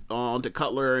blockbuster onto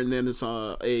Cutler, and then it's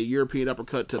a European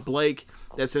uppercut to Blake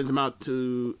that sends him out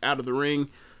of the ring.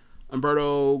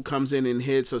 Humberto comes in and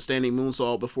hits a standing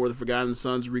moonsault before the Forgotten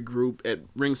Sons regroup at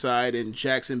ringside, and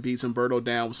Jackson beats Humberto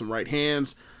down with some right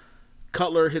hands.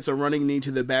 Cutler hits a running knee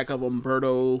to the back of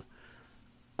Humberto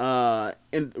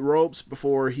in the ropes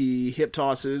before he hip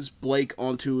tosses Blake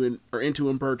into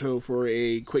Humberto for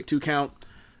a quick 2 count.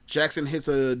 Jackson hits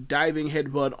a diving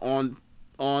headbutt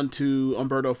onto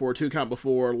Humberto for a 2 count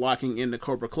before locking in the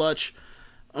Cobra Clutch.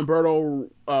 Humberto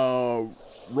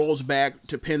rolls back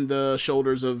to pin the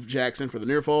shoulders of Jackson for the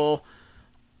near fall.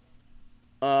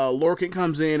 Lorcan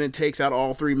comes in and takes out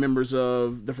all 3 members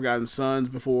of the Forgotten Sons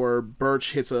before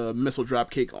Burch hits a missile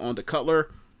drop kick onto Cutler.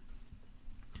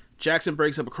 Jackson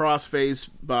breaks up a crossface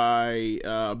by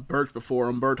Burch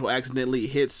before Humberto accidentally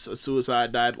hits a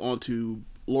suicide dive onto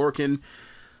Lorcan.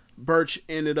 Burch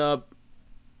ended up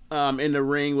in the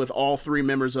ring with all 3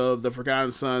 members of the Forgotten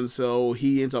Sons, so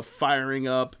he ends up firing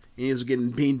up and he's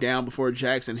getting beaten down before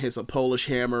Jackson hits a Polish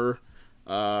hammer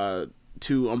to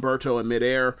Humberto in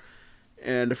midair.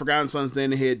 And the Forgotten Sons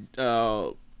then hit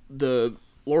the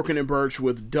Lorcan and Burch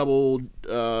with double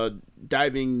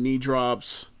diving knee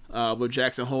drops, with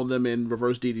Jackson holding them in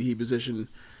reverse DDT position,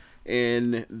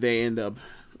 and they end up,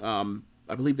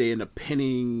 I believe they end up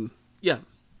pinning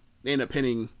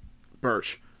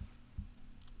Burch.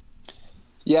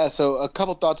 Yeah, so a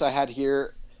couple thoughts I had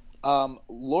here.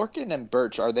 Lorcan and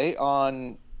Burch, are they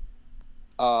on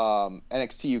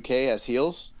NXT UK as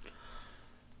heels?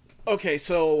 Okay,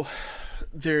 so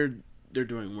they're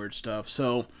doing weird stuff.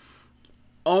 So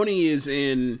Oni is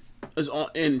in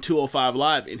 205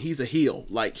 Live, and he's a heel.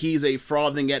 Like, he's a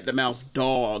frothing at the mouth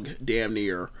dog, damn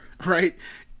near, right?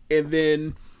 And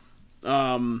then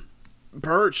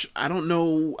Burch, I don't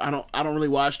know. I don't really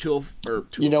watch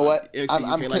 205. You know what?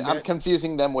 NXT I'm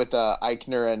confusing them with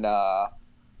Eichner and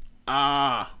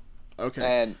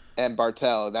okay, and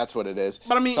Bartel. That's what it is.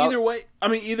 But either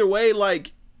way,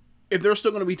 like, if they're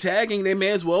still going to be tagging, they may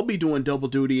as well be doing double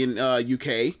duty in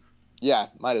UK. Yeah,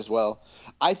 might as well.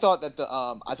 I thought that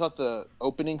the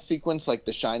opening sequence, like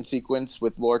the Shine sequence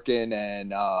with Lorcan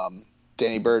and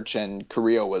Danny Burch and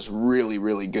Carrillo, was really,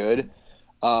 really good.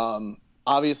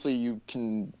 Obviously,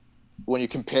 when you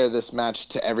compare this match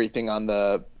to everything on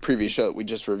the previous show that we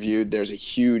just reviewed, there's a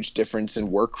huge difference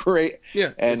in work rate.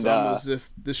 Yeah, and it's almost as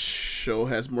if this show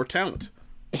has more talent.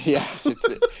 Yeah,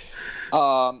 it's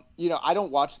I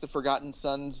don't watch the Forgotten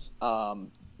Sons.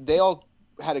 They all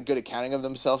had a good accounting of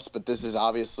themselves, but this is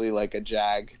obviously like a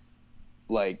Jag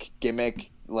gimmick.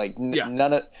 Like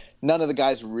none of the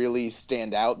guys really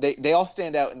stand out. They all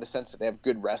stand out in the sense that they have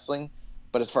good wrestling,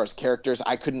 but as far as characters,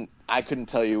 I couldn't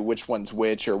tell you which one's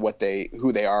which or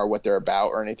who they are, what they're about,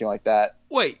 or anything like that.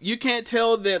 Wait, you can't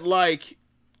tell that like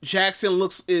Jackson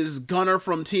is Gunner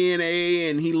from TNA,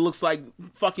 and he looks like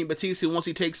fucking Batista once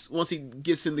he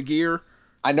gets in the gear.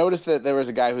 I noticed that there was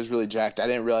a guy who's really jacked. I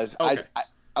didn't realize. Okay.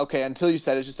 Okay, until you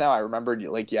said it just now, I remembered.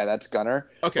 Like, yeah, that's Gunner.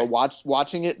 Okay. But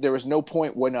watching it, there was no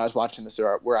point when I was watching this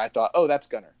where I thought, oh, that's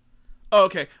Gunner. Oh,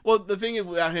 okay. Well, the thing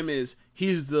about him is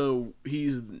he's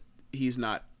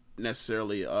not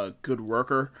necessarily a good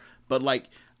worker, but like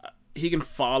he can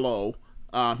follow.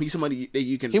 He's somebody that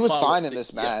you can. He was follow. fine in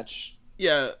this match.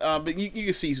 Yeah, but you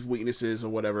can see his weaknesses or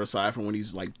whatever aside from when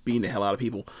he's like beating the hell out of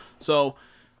people. So,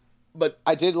 but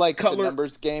I did like Cutler, the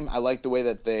numbers game. I like the way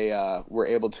that they were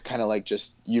able to kind of like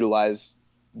just utilize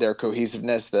their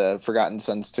cohesiveness, the Forgotten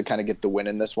Sons, to kind of get the win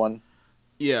in this one.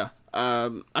 Yeah,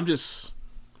 I'm just.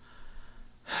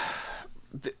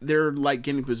 They're like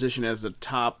getting positioned as the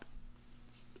top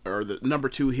or the number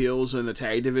 2 heels in the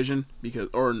tag division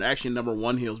or actually number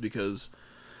 1 heels because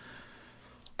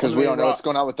we don't know what's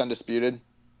going on with Undisputed.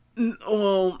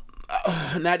 Well,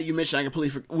 now that you mention, I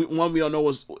completely one we don't know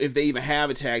is if they even have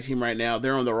a tag team right now.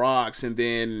 They're on the Rocks, and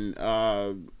then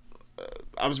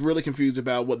I was really confused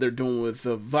about what they're doing with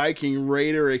the Viking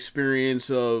Raider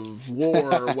Experience of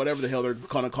War or whatever the hell they're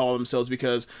gonna call themselves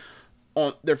because.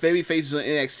 On their baby faces on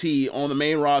NXT on the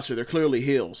main roster, they're clearly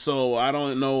heels. So I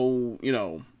don't know,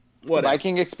 what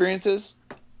Viking experiences.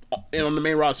 And on the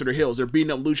main roster, they're heels. They're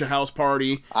beating up Lucha House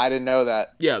Party. I didn't know that.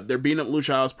 Yeah, they're beating up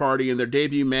Lucha House Party in their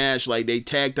debut match. Like they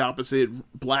tagged opposite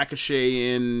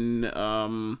Blackachet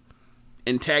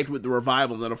and tagged with the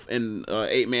Revival in an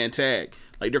 8-man tag.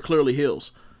 Like they're clearly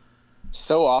heels.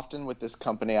 So often with this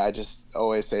company, I just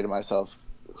always say to myself,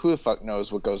 "Who the fuck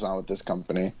knows what goes on with this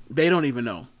company?" They don't even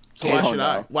know. So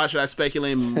why should I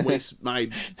speculate and waste my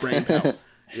brain power?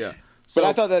 Yeah. So,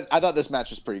 but I thought this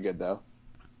match was pretty good though.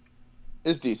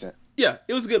 It's decent. Yeah,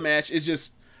 it was a good match. It's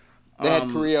just they had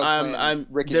Carrillo playing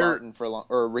Ricky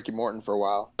Morton for a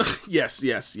while. Yes.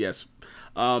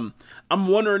 I'm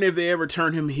wondering if they ever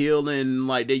turn him heel and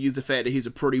like they use the fact that he's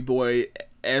a pretty boy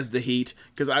as the Heat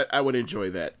because I would enjoy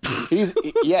that.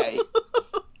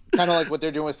 Kind of like what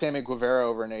they're doing with Sammy Guevara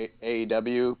over in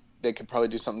AEW. They could probably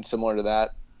do something similar to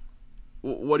that.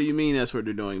 What do you mean that's what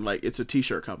they're doing? Like, it's a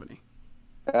t-shirt company.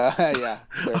 Yeah.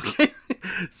 Okay.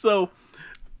 So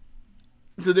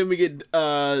then we get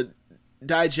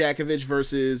Dijakovic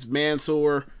versus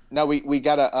Mansoor. No, we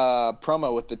got a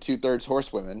promo with the 2/3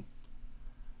 horsewomen.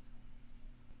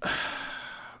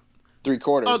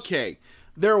 3/4. Okay.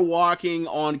 They're walking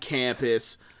on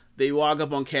campus. They walk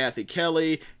up on Kathy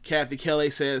Kelly. Kathy Kelly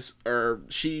says, trying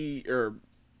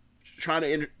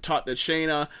to talk to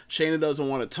Shayna. Shayna doesn't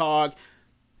want to talk.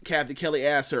 Kathy Kelly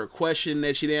asks her a question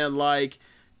that she didn't like,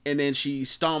 and then she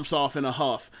stomps off in a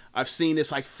huff. I've seen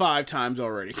this like 5 times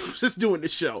already, just doing the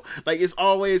show. Like, it's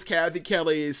always Kathy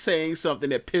Kelly is saying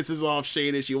something that pisses off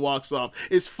Shayna. She walks off.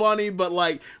 It's funny, but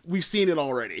like, we've seen it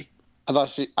already. I thought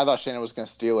Shayna was going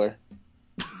to steal her.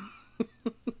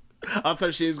 I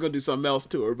thought she was going to do something else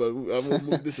to her, but we'll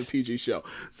move this a PG show.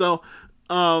 So,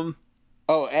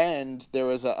 Oh, and there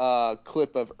was a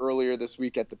clip of earlier this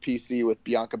week at the PC with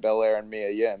Bianca Belair and Mia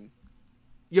Yim.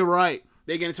 You're right.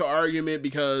 They get into an argument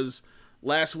because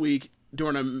last week,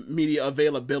 during a media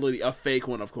availability, a fake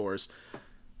one, of course,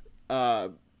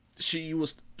 meaning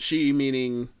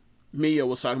Mia,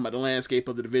 was talking about the landscape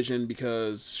of the division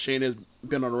because Shayna's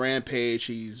been on a rampage.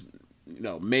 She's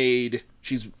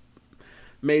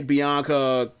made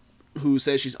Bianca, who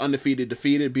says she's undefeated,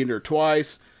 defeated, beating her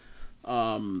twice.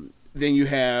 Then you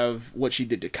have what she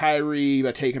did to Kyrie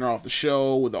by taking her off the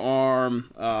show with the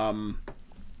arm. And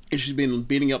she's been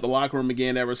beating up the locker room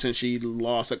again ever since she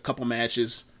lost a couple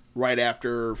matches right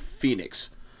after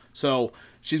Phoenix. So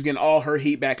she's getting all her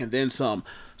heat back and then some.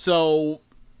 So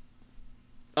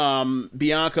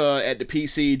Bianca at the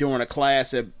PC during a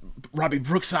class that Robbie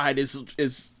Brookside is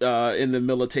in the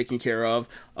middle of taking care of.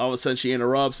 All of a sudden she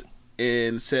interrupts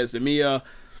and says to Mia,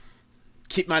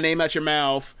 "Keep my name out your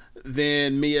mouth."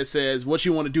 Then Mia says, "What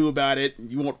you want to do about it?" And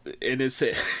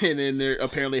then they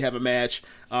apparently have a match.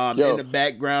 In the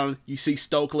background, you see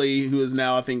Stokely, who is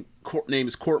now, I think, name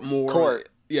is Court Moore.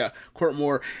 Yeah, Court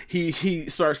Moore. He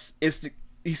starts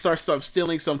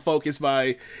stealing some focus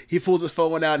by he pulls his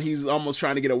phone out and he's almost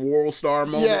trying to get a World Star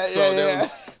moment.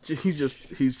 He's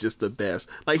just the best.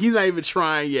 Like, he's not even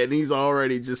trying yet, and he's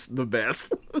already just the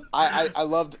best. I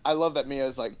love that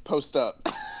Mia's like, "Post up."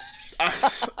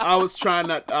 I was trying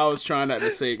not to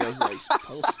say it. I was like,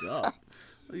 post up.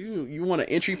 You want an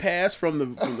entry pass from the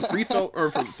free throw or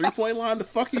from the 3-point line? The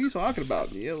fuck are you talking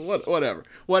about? Yeah, whatever.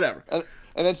 And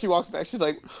then she walks back. She's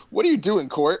like, "What are you doing,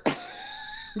 Court?"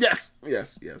 Yes.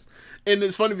 And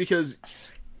it's funny because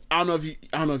I don't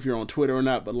know if you're on Twitter or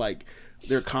not, but like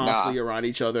they're constantly around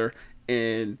each other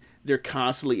and they're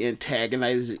constantly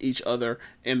antagonizing each other,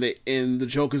 and the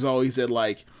joke is always that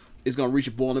like it's gonna reach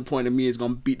a boiling point and Mia's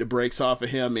gonna beat the brakes off of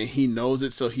him, and he knows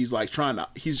it, so he's like trying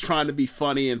to be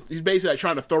funny, and he's basically like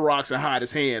trying to throw rocks and hide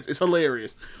his hands. It's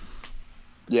hilarious.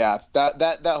 Yeah,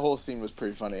 that whole scene was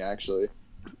pretty funny, actually.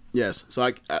 Yes. So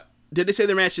like, did they say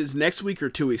their match is next week or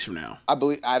 2 weeks from now? I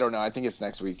don't know. I think it's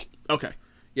next week. Okay.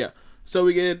 Yeah. So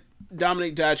we get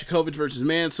Dominik Dijakovic versus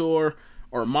Mansoor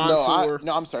or Mansoor.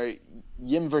 No, I'm sorry.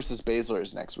 Yim versus Baszler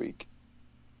is next week.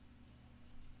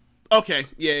 Okay.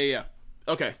 Yeah.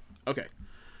 Okay.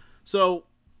 So,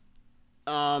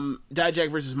 Dijak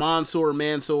versus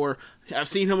Mansoor. I've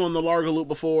seen him on the Largo Loop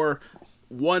before.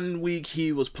 1 week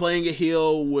he was playing a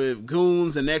heel with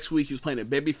goons, and next week he was playing a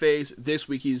babyface. This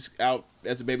week he's out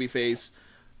as a babyface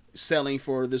selling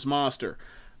for this monster.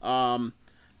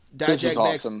 This is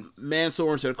awesome.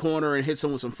 Mansoor into the corner and hits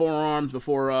him with some forearms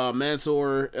before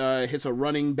Mansoor hits a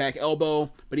running back elbow,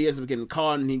 but he ends up getting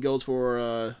caught, and he goes for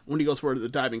the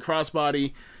diving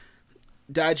crossbody.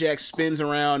 Dijak spins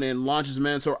around and launches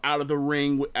Mansoor out of the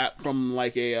ring from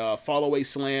like a fall-away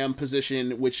slam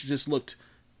position, which just looked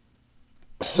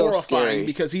so horrifying scary.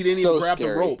 Because he didn't even grab the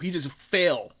rope. He just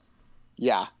fell.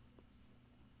 Yeah.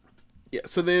 Yeah,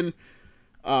 so then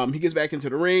he gets back into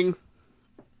the ring,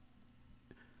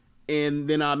 and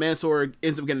then Mansoor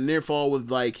ends up getting a near fall with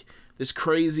like this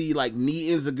crazy like knee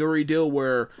enziguri deal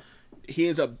where he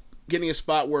ends up getting a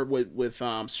spot where with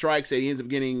strikes that he ends up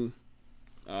getting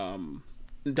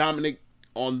Dominik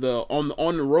on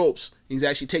the ropes. He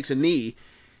actually takes a knee.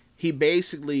 He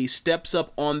basically steps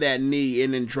up on that knee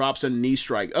and then drops a knee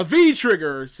strike, a V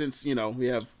trigger. Since we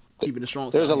have keeping it strong.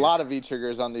 There's a lot of V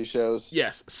triggers on these shows.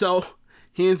 Yes, so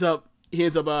he ends up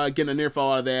getting a near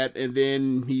fall out of that, and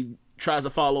then he tries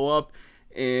to follow up,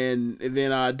 and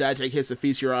then Dijak hits the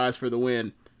Feast Your Eyes for the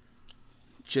win.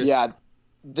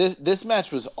 This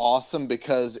match was awesome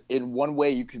because in one way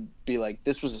you could be like,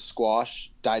 this was a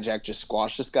squash. Dijak just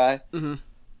squashed this guy. Mm-hmm.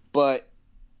 But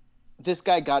this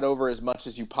guy got over as much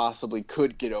as you possibly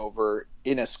could get over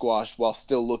in a squash while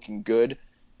still looking good.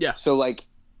 Yeah. So like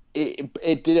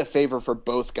it did a favor for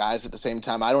both guys at the same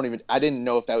time. I didn't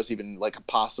know if that was even like a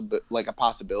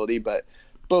possibility, but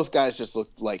both guys just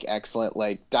looked like excellent.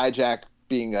 Like Dijak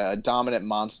being a dominant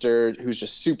monster who's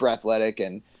just super athletic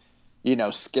and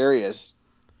scary as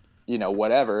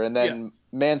whatever, and then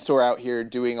Mansoor out here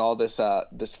doing all this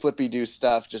flippy do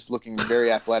stuff, just looking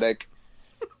very athletic.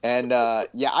 And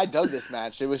I dug this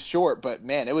match. It was short, but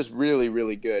man, it was really,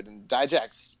 really good. And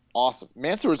Dijak's awesome.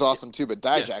 Mansoor's awesome too, but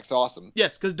Dijak's awesome.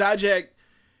 Yes, because Dijak,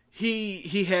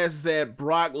 he has that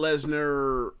Brock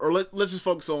Lesnar, or let's just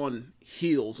focus on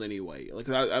heels anyway. Like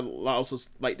I also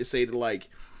like to say that like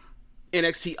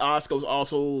NXT Asuka was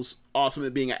also awesome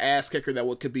at being an ass kicker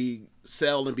that could be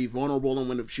sell and be vulnerable, and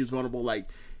when she was vulnerable, like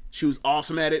she was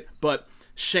awesome at it. But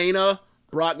Shayna,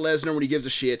 Brock Lesnar when he gives a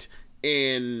shit,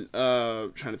 and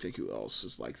trying to think who else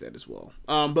is like that as well.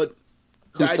 But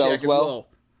who Dijak sells well? As well.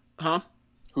 Huh?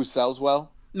 Who sells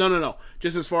well? No.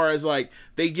 Just as far as like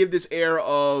they give this air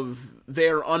of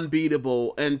they're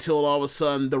unbeatable until all of a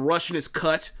sudden the Russian is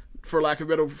cut, for lack of a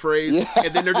better phrase,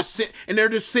 and then they're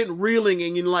just sitting reeling,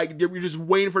 and you're just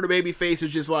waiting for the baby face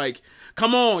is just like,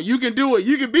 come on, you can do it,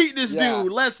 you can beat this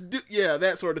dude, let's do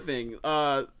that sort of thing.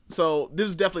 So this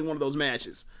is definitely one of those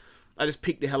matches. I just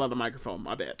peeked the hell out of the microphone.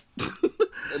 My bad.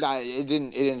 It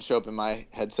didn't show up in my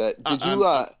headset. Did you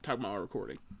I'm talking about our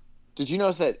recording? Did you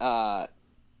notice that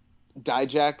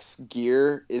Dijak's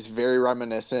gear is very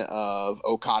reminiscent of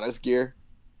Okada's gear?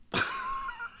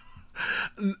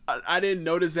 I didn't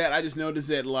notice that. I just noticed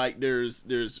that like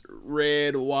there's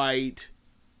red, white,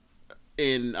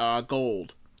 and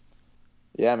gold.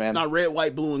 Yeah, man. Not red,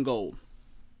 white, blue, and gold.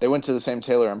 They went to the same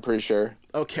tailor, I'm pretty sure.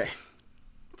 Okay.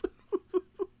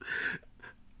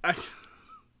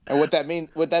 And what that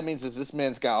means is this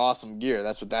man's got awesome gear.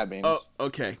 That's what that means. Oh,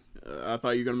 okay. I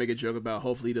thought you were gonna make a joke about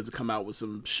hopefully he doesn't come out with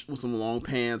some long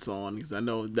pants on, because I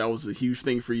know that was a huge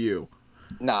thing for you.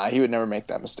 Nah, he would never make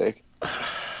that mistake.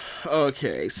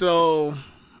 Okay, so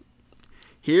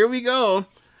here we go.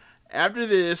 After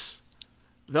this,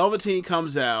 Velveteen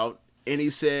comes out and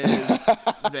he says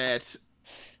that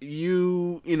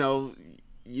you're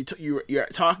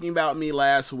talking about me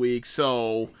last week.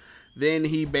 So then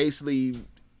he basically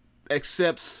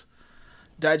accepts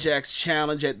Dijak's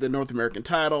challenge at the North American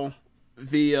title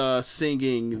via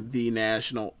singing the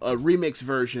remix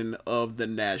version of the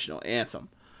national anthem.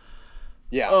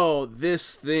 Yeah. Oh,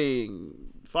 this thing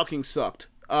fucking sucked.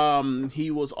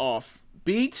 He was off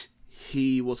beat.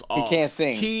 He was off. He can't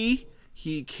sing.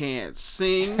 He can't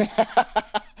sing.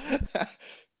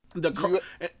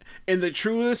 And the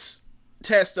truest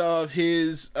test of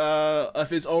his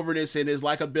overness and his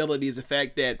likability is the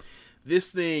fact that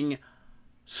this thing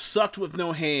sucked with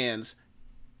no hands,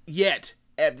 yet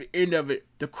at the end of it,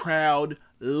 the crowd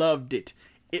loved it.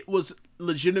 It was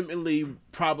legitimately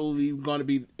going to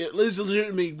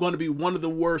be one of the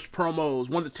worst promos,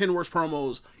 one of the 10 worst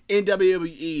promos in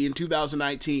WWE in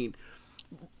 2019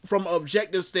 from an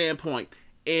objective standpoint,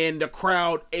 and the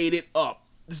crowd ate it up.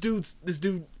 This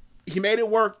dude, he made it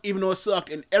work even though it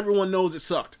sucked, and everyone knows it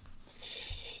sucked.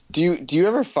 Do you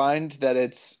ever find that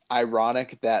it's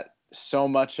ironic that so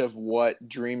much of what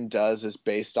Dream does is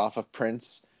based off of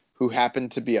Prince, who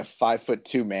happened to be a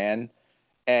 5'2" man,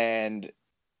 and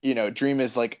Dream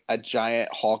is like a giant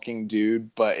hulking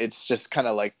dude, but it's just kind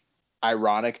of like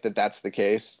ironic that that's the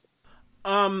case.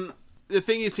 The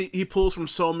thing is, he pulls from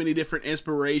so many different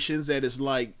inspirations that is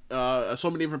like so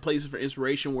many different places for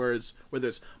inspiration. Whether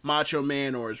it's Macho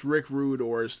Man or it's Rick Rude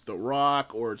or it's The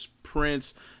Rock or it's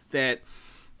Prince, that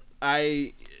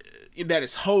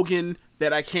it's Hogan,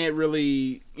 that I can't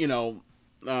really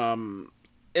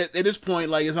at this point,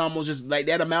 like, it's almost just like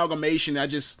that amalgamation.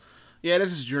 That's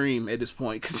his Dream at this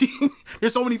point, because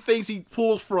there's so many things he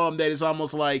pulls from that is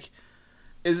almost like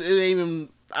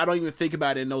I don't even think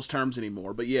about it in those terms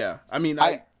anymore. But yeah, I mean,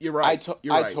 you're right.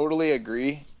 I totally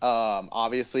agree.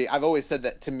 Obviously, I've always said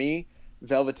that to me,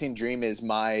 Velveteen Dream is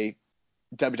my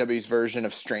WWE's version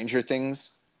of Stranger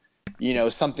Things.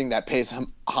 Something that pays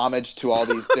homage to all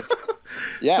these different.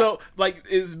 Yeah. So, like,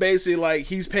 it's basically like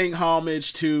he's paying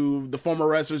homage to the former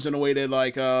wrestlers in a way that,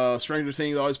 like, Stranger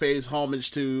Things always pays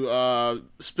homage to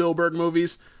Spielberg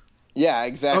movies. Yeah,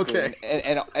 exactly.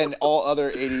 Okay. And all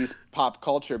other 80s pop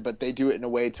culture, but they do it in a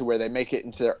way to where they make it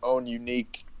into their own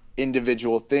unique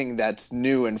individual thing that's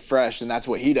new and fresh, and that's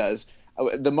what he does.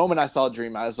 The moment I saw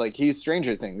Dream, I was like, he's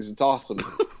Stranger Things. It's awesome.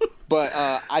 But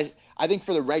I think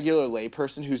for the regular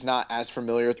layperson who's not as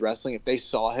familiar with wrestling, if they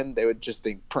saw him, they would just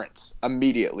think Prince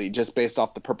immediately, just based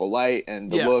off the purple light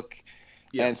and the look.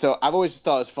 Yeah. And so I've always just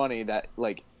thought it was funny that,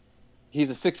 like,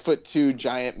 he's a 6'2"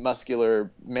 giant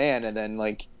muscular man, and then,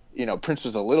 like, Prince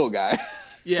was a little guy.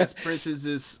 Yes, Prince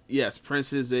is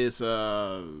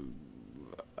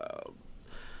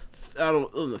I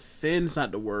don't, thin's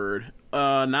not the word.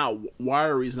 Not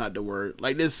wiry is not the word.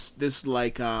 Like this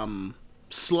like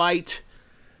slight,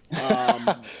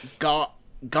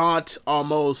 gaunt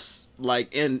almost,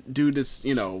 like, and do this,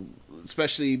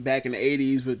 especially back in the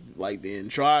 80s with like the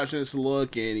androgynous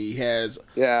look, and he has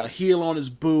a heel on his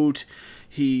boot.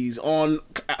 He's on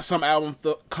some album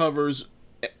covers,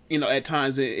 at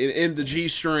times in the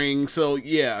G-string. So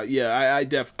yeah, I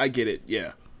get it.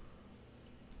 Yeah.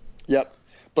 Yep.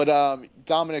 But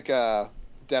Dominic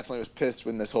definitely was pissed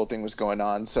when this whole thing was going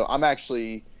on. So I'm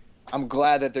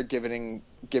glad that they're giving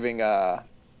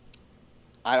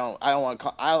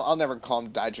I'll never call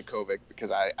him Dijakovic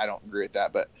because I don't agree with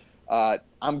that, but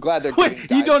I'm glad they're giving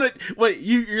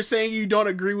you're saying you don't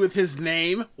agree with his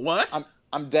name? What?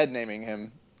 I'm dead naming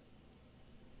him.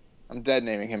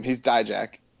 He's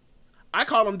Dijak. I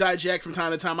call him Dijak from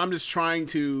time to time. I'm just trying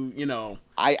to,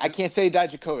 I can't say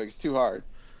Dijakovic. It's too hard.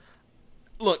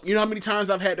 Look, you know how many times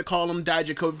I've had to call him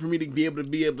Dijakovic for me to be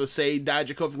able to say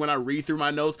Dijakovic when I read through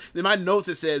my notes? In my notes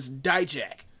it says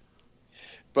Dijak.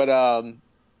 But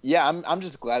yeah, I'm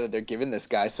just glad that they're giving this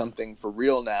guy something for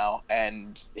real now,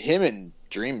 and him and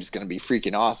Dream's gonna be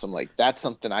freaking awesome. Like, that's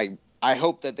something I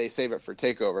hope that they save it for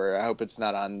TakeOver. I hope it's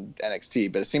not on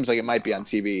NXT, but it seems like it might be on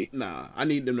TV. Nah, I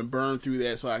need them to burn through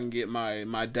that so I can get my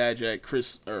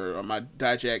Dijak my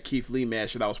Dijak Keith Lee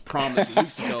match that I was promised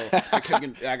weeks ago.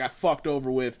 I got fucked over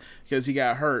with because he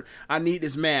got hurt. I need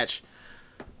this match.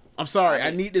 I'm sorry, I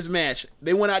need this match.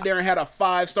 They went out there and had a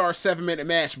 5-star 7-minute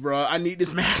match, bro. I need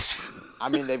this match. I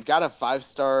mean, they've got a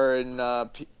 5-star in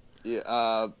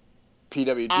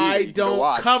PWG. I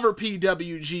don't cover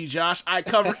PWG, Josh. I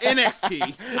cover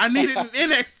NXT. I need it in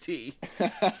NXT.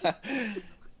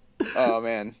 Oh,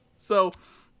 man. So,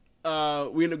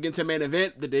 we end up getting to the main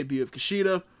event, the debut of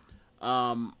Kushida.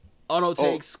 Ono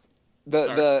takes...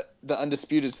 The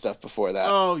undisputed stuff before that.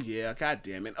 Oh, yeah. God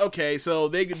damn it. Okay, so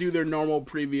they could do their normal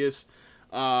previous...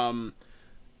 are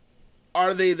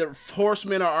they the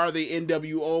Horsemen or are they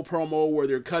NWO promo where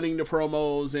they're cutting the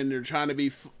promos and they're trying to be...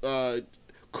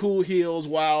 cool heels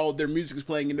while their music is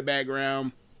playing in the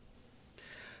background?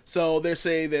 So they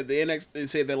say that they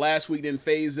say that last week didn't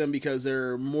phase them because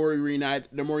they're more united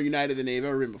than they've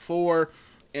ever been before.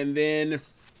 And then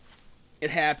it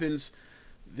happens.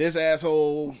 This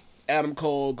asshole Adam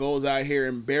Cole goes out here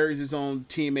and buries his own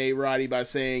teammate Roddy by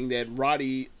saying that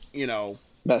Roddy,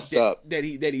 messed up. That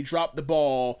he dropped the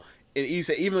ball And he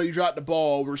said, even though you dropped the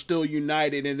ball, we're still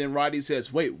united. And then Roddy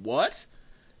says, wait, what?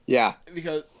 Yeah.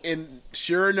 And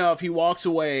sure enough, he walks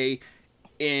away,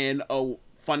 and a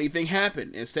funny thing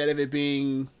happened. Instead of it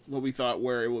being what we thought,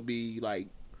 where it would be like,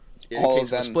 in All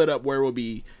case of of a them. split up, where it would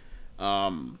be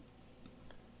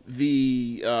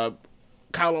the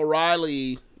Kyle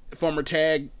O'Reilly, former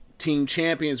tag team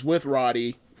champions with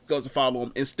Roddy, goes to follow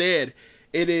him. Instead,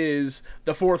 it is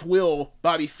the fourth wheel,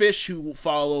 Bobby Fish, who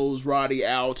follows Roddy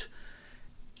out.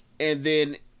 And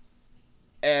then,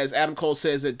 as Adam Cole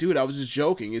says that, dude, I was just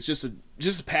joking. It's just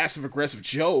a passive aggressive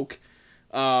joke.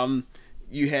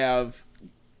 You have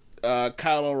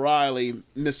Kyle O'Reilly,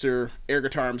 Mr. Air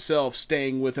Guitar himself,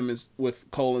 staying with him with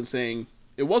Cole and saying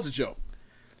it was a joke.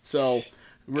 So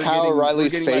we're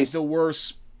getting face. Like the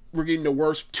worst. We're getting the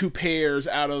worst two pairs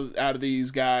out of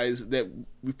these guys that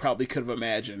we probably could have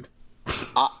imagined.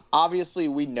 Obviously,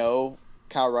 we know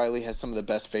Kyle O'Reilly has some of the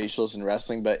best facials in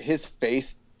wrestling, but his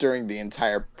face during the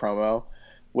entire promo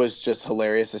was just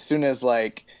hilarious. As soon as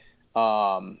like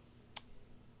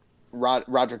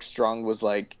Roderick Strong was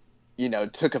like,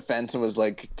 took offense and was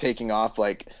like taking off,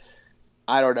 like,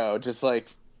 I don't know, just like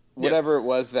whatever it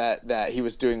was that he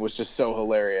was doing was just so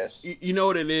hilarious. You know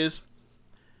what it is?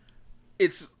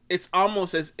 It's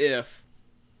almost as if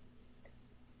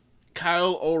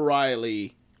Kyle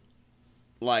O'Reilly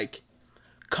like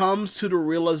comes to the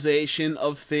realization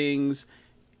of things,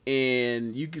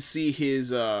 and you can see his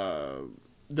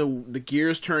the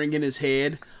gears turning in his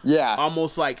head. Yeah.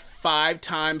 Almost like 5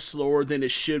 times slower than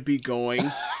it should be going.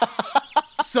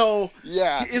 So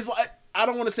yeah, it's like, I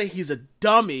don't want to say he's a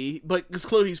dummy, but it's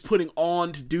clearly he's putting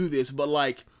on to do this, but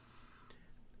like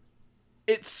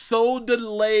it's so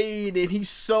delayed, and he's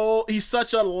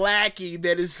such a lackey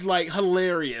that it's like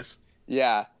hilarious.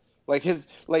 Yeah. Like he's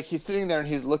sitting there and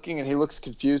he's looking and he looks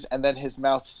confused, and then his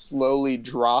mouth slowly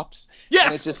drops.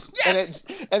 Yes.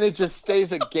 And it just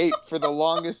stays agape for the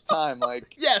longest time.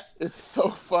 Like, yes, it's so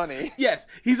funny. Yes,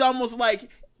 he's almost like,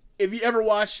 if you ever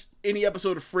watch any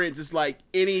episode of Friends, it's like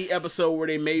any episode where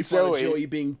they made fun of Joey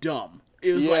being dumb.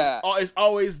 It was like, it's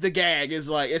always the gag. It's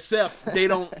like, except they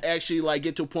don't actually like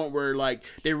get to a point where like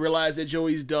they realize that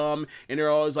Joey's dumb, and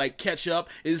they're always like catch up.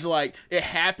 It's like it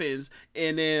happens,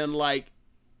 and then like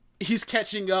he's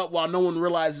catching up while no one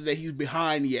realizes that he's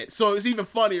behind yet. So it's even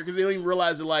funnier because they don't even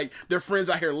realize that like their friends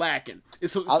out here lacking.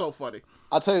 It's so funny.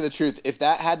 I'll tell you the truth. If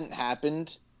that hadn't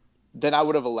happened, then I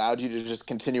would have allowed you to just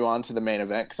continue on to the main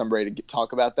event because I'm ready to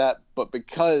talk about that. But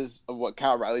because of what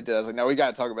Kyle O'Reilly did, I was like, no, we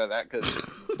got to talk about that because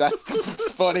that stuff was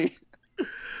funny.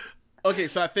 Okay,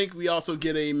 so I think we also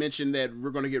get a mention that we're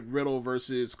going to get Riddle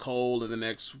versus Cole in the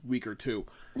next week or two.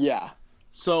 Yeah.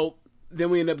 So then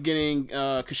we end up getting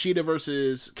Kushida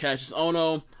versus Cassius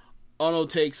Ohno. Ohno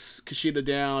takes Kushida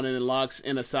down and then locks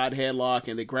in a side headlock,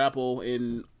 and they grapple,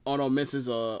 and Ohno misses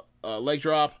a leg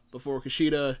drop before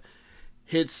Kushida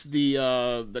hits the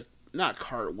not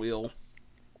cartwheel,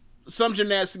 some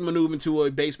gymnastic maneuver into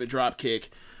a basement drop kick.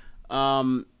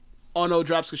 Ohno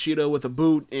drops Kushida with a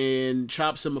boot and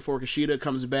chops him before Kushida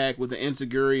comes back with an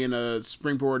enziguri and a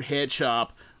springboard head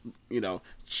chop,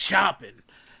 chopping.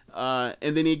 And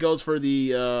then he goes for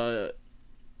he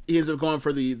ends up going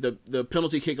for the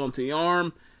penalty kick onto the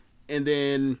arm, and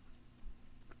then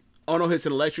Ohno hits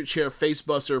an electric chair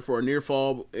facebuster for a near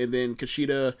fall, and then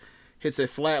Kushida hits a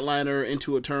flatliner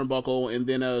into a turnbuckle, and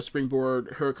then a springboard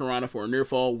hurricanrana for a near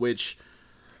fall, which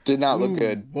did not look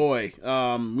good. Boy,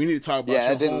 we need to talk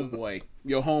about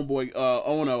your homeboy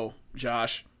Ohno,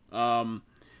 Josh.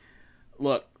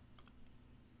 Look,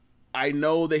 I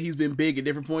know that he's been big at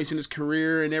different points in his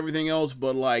career and everything else,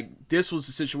 but like this was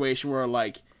a situation where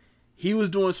like he was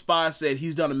doing spots that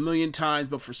he's done a million times,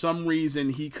 but for some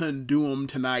reason he couldn't do them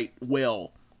tonight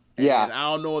well. Yeah. And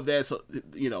I don't know if that's,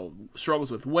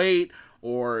 struggles with weight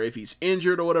or if he's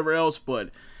injured or whatever else, but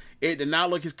it did not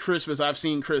look as crisp as I've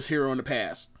seen Chris Hero in the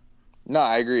past. No,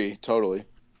 I agree. Totally.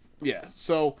 Yeah.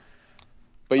 So.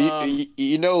 But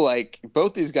like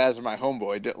both these guys are my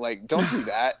homeboy. Don't do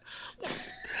that.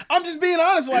 I'm just being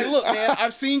honest. Like, look, man,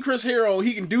 I've seen Chris Hero.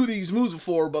 He can do these moves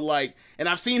before, but like, and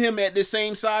I've seen him at this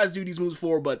same size do these moves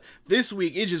before, but this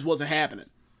week it just wasn't happening.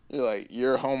 You're like,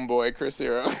 your homeboy, Chris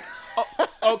Hero.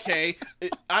 Okay.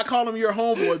 I call him your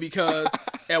homeboy because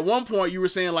at one point you were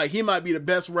saying like he might be the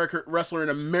best wrestler in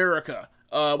America.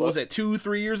 Was that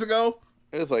 2-3 years ago?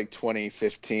 It was like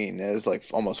 2015. It was like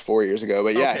almost 4 years ago.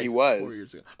 But yeah, he was. 4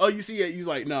 years ago. Oh, you see, he's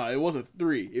like, no, it wasn't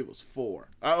 3. It was 4.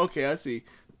 Okay, I see.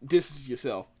 Distance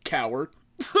yourself, coward.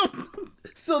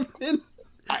 So then,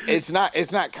 it's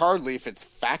not cowardly if it's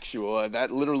factual.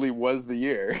 That literally was the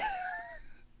year.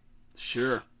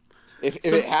 Sure. If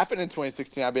it happened in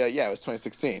 2016, I'd be like, yeah, it was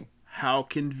 2016. How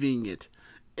convenient.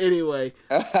 Anyway,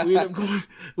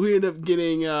 we end up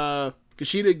getting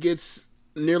Kushida gets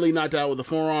nearly knocked out with a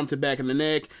forearm to back of the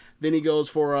neck. Then he goes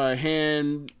for a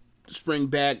hand spring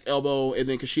back elbow, and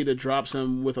then Kushida drops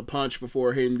him with a punch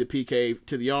before hitting the PK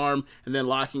to the arm, and then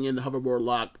locking in the hoverboard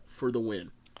lock for the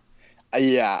win.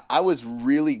 Yeah, I was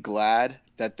really glad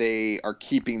that they are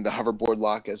keeping the hoverboard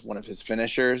lock as one of his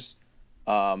finishers.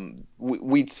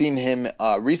 We'd seen him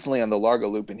recently on the Largo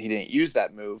Loop, and he didn't use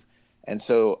that move. And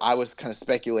so I was kind of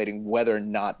speculating whether or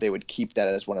not they would keep that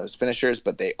as one of his finishers,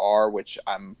 but they are, which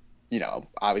I'm,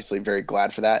 obviously very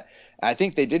glad for that. I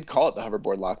think they did call it the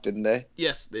hoverboard lock, didn't they?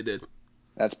 Yes, they did.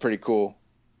 That's pretty cool.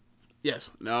 Yes.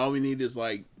 Now all we need is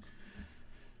like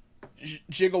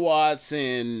gigawatts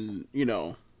and,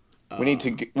 we need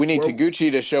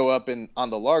Taguchi to show up on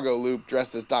the Largo Loop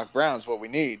dressed as Doc Brown's what we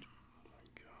need.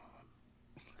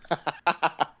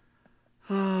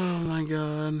 Oh my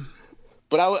god.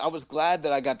 But I was glad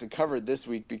that I got to cover it this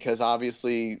week because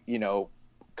obviously,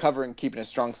 covering Keeping a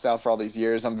Strong Style for all these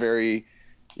years, I'm very,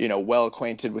 well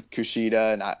acquainted with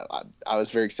Kushida, and I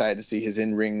was very excited to see his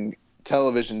in-ring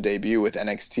television debut with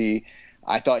NXT.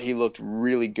 I thought he looked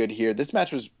really good here. This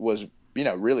match was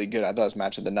really good. I thought it was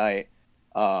match of the night.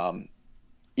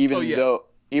 Even though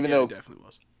it definitely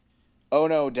was.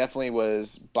 Ono definitely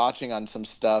was botching on some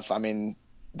stuff. I mean,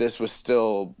 this was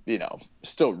still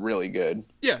really good.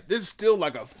 Yeah, this is still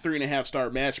like a 3.5 star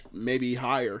match, maybe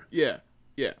higher. Yeah.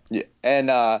 And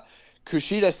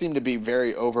Kushida seemed to be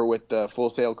very over with the Full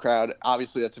Sail crowd.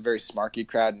 Obviously, that's a very smarky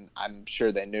crowd, and I'm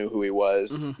sure they knew who he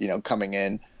was, coming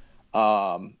in.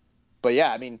 But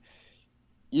yeah, I mean,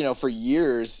 for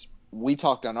years we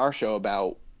talked on our show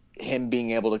about him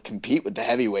being able to compete with the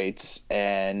heavyweights,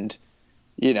 and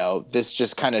this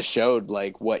just kind of showed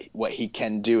like what he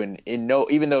can do. And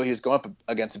even though he was going up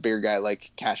against a bigger guy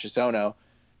like Cassius Ohno,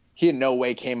 he in no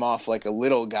way came off like a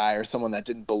little guy or someone that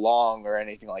didn't belong or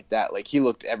anything like that. Like he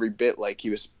looked every bit like he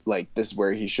was like this is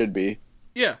where he should be.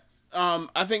 Yeah.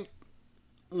 I think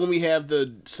when we have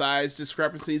the size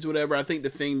discrepancies, whatever, I think the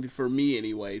thing for me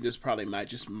anyway, this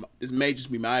may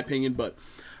just be my opinion, but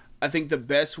I think the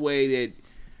best way that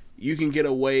you can get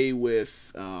away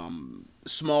with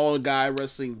small guy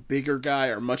wrestling bigger guy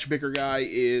or much bigger guy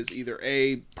is either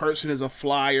a person is a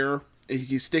flyer, he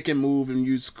can stick and move and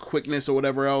use quickness or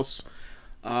whatever else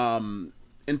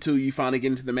until you finally get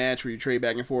into the match where you trade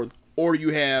back and forth, or you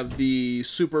have the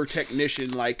super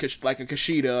technician like a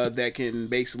Kushida that can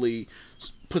basically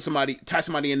tie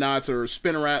somebody in knots or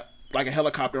spin around like a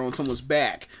helicopter on someone's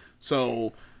back.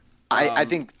 So I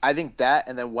think that,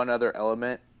 and then one other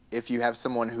element, if you have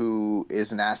someone who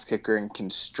is an ass kicker and can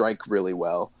strike really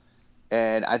well.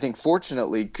 And I think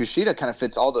fortunately Kushida kind of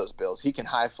fits all those bills. He can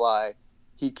high fly,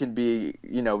 he can be,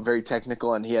 very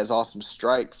technical, and he has awesome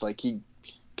strikes. Like he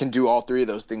can do all three of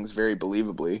those things very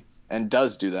believably and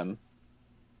does do them.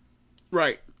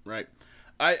 Right.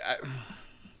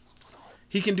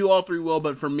 He can do all three well,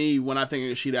 but for me, when I think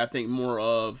of Kushida, I think more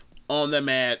of on the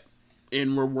mat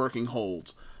and we're working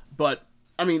holds. But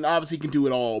I mean, obviously he can do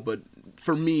it all, but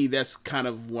for me, that's kind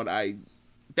of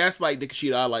that's like the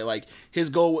Kushida I like. Like his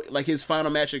goal, like his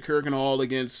final match at Kurikan Hall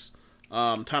against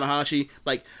Tanahashi,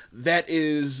 like that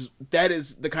is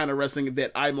the kind of wrestling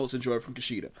that I most enjoy from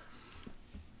Kushida.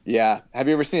 Yeah. Have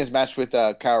you ever seen his match with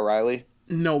Kyle O'Reilly?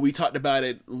 No, we talked about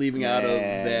it leaving out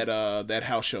of that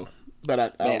house show.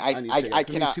 But I need to check. I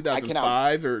cannot.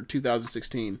 2005 or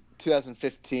 2016.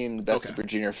 2015, the Best Super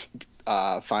Junior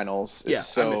finals is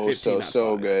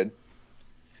so good.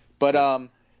 But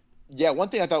one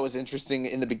thing I thought was interesting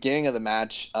in the beginning of the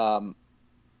match,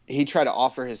 he tried to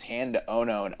offer his hand to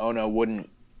Ono, and Ono wouldn't.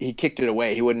 He kicked it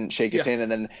away. He wouldn't shake his hand,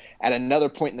 and then at another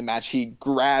point in the match, he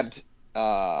grabbed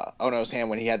Ono's hand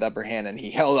when he had the upper hand, and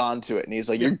he held on to it, and he's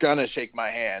like, "You're gonna shake my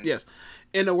hand." Yes,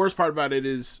 and the worst part about it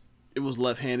is it was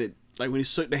left-handed. Like when he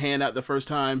shook the hand out the first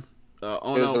time,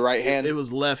 Ono, it was the right hand. It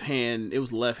was left hand. It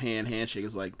was left hand handshake.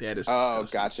 It's like that is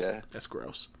disgusting. Oh, gotcha. That's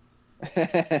gross.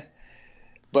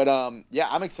 But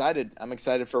I'm excited. I'm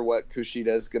excited for what Kushida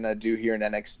is gonna do here in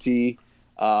NXT.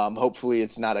 Hopefully,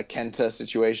 it's not a Kenta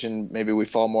situation. Maybe we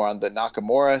fall more on the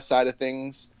Nakamura side of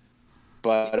things.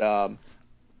 But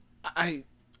I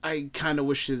kind of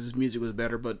wish his music was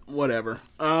better, but whatever.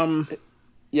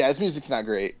 His music's not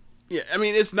great. Yeah, I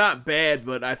mean, it's not bad,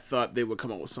 but I thought they would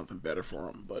come up with something better for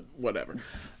him, but whatever.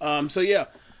 Thanks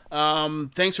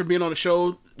for being on the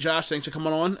show, Josh. Thanks for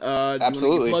coming on. Absolutely. Do you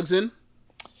want to get plugs in?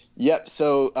 Yep,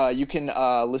 so you can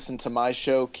listen to my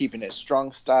show, Keeping It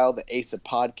Strong Style, the Ace of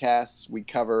Podcasts. We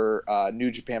cover New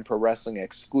Japan Pro Wrestling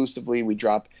exclusively. We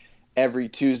drop every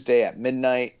Tuesday at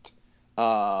midnight.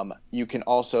 You can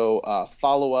also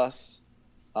follow us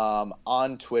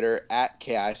on Twitter at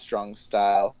KI Strong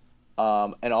Style,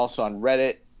 and also on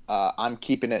Reddit. I'm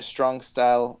keeping it Strong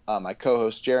Style. My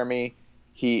co-host Jeremy,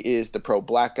 he is the pro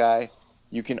black guy.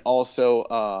 You can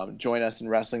also join us in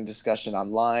wrestling discussion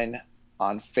online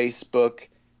on Facebook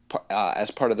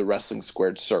as part of the Wrestling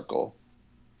Squared Circle.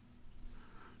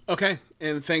 Okay,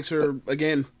 and thanks for,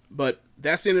 again, but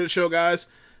that's the end of the show, guys.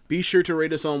 Be sure to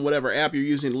rate us on whatever app you're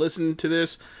using to listen to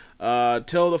this.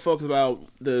 Tell the folks about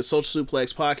the Social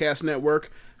Suplex Podcast Network.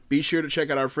 Be sure to check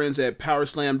out our friends at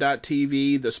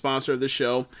powerslam.tv, the sponsor of the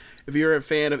show. If you're a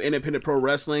fan of independent pro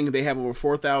wrestling, they have over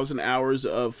 4,000 hours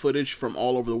of footage from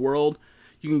all over the world.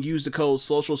 You can use the code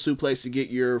Social Suplex to get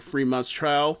your free month's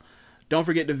trial. Don't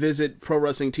forget to visit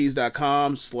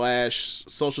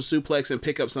prowrestlingtees.com/Social Suplex and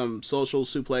pick up some Social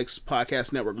Suplex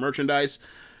Podcast Network merchandise.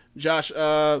 Josh,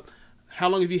 how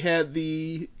long have you had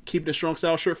the Keep It Strong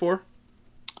Style shirt for?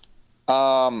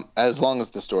 As long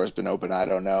as the store's been open, I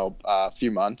don't know, a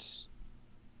few months.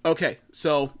 Okay,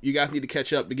 so you guys need to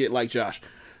catch up to get like Josh.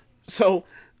 So,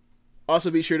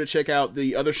 also be sure to check out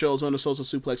the other shows on the Social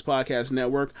Suplex Podcast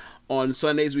Network. On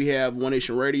Sundays, we have One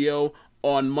Nation Radio.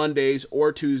 On Mondays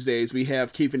or Tuesdays, we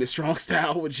have Keeping It Strong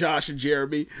Style with Josh and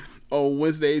Jeremy. On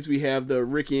Wednesdays, we have the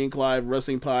Ricky and Clive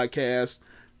Wrestling Podcast.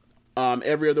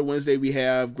 Every other Wednesday, we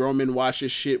have Grown Men Watch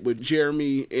This Shit with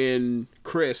Jeremy and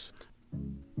Chris.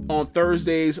 On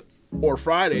Thursdays or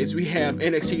Fridays, we have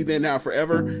NXT Then Now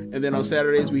Forever. And then on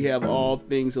Saturdays, we have All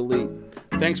Things Elite.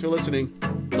 Thanks for listening.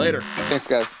 Later. Thanks,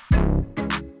 guys.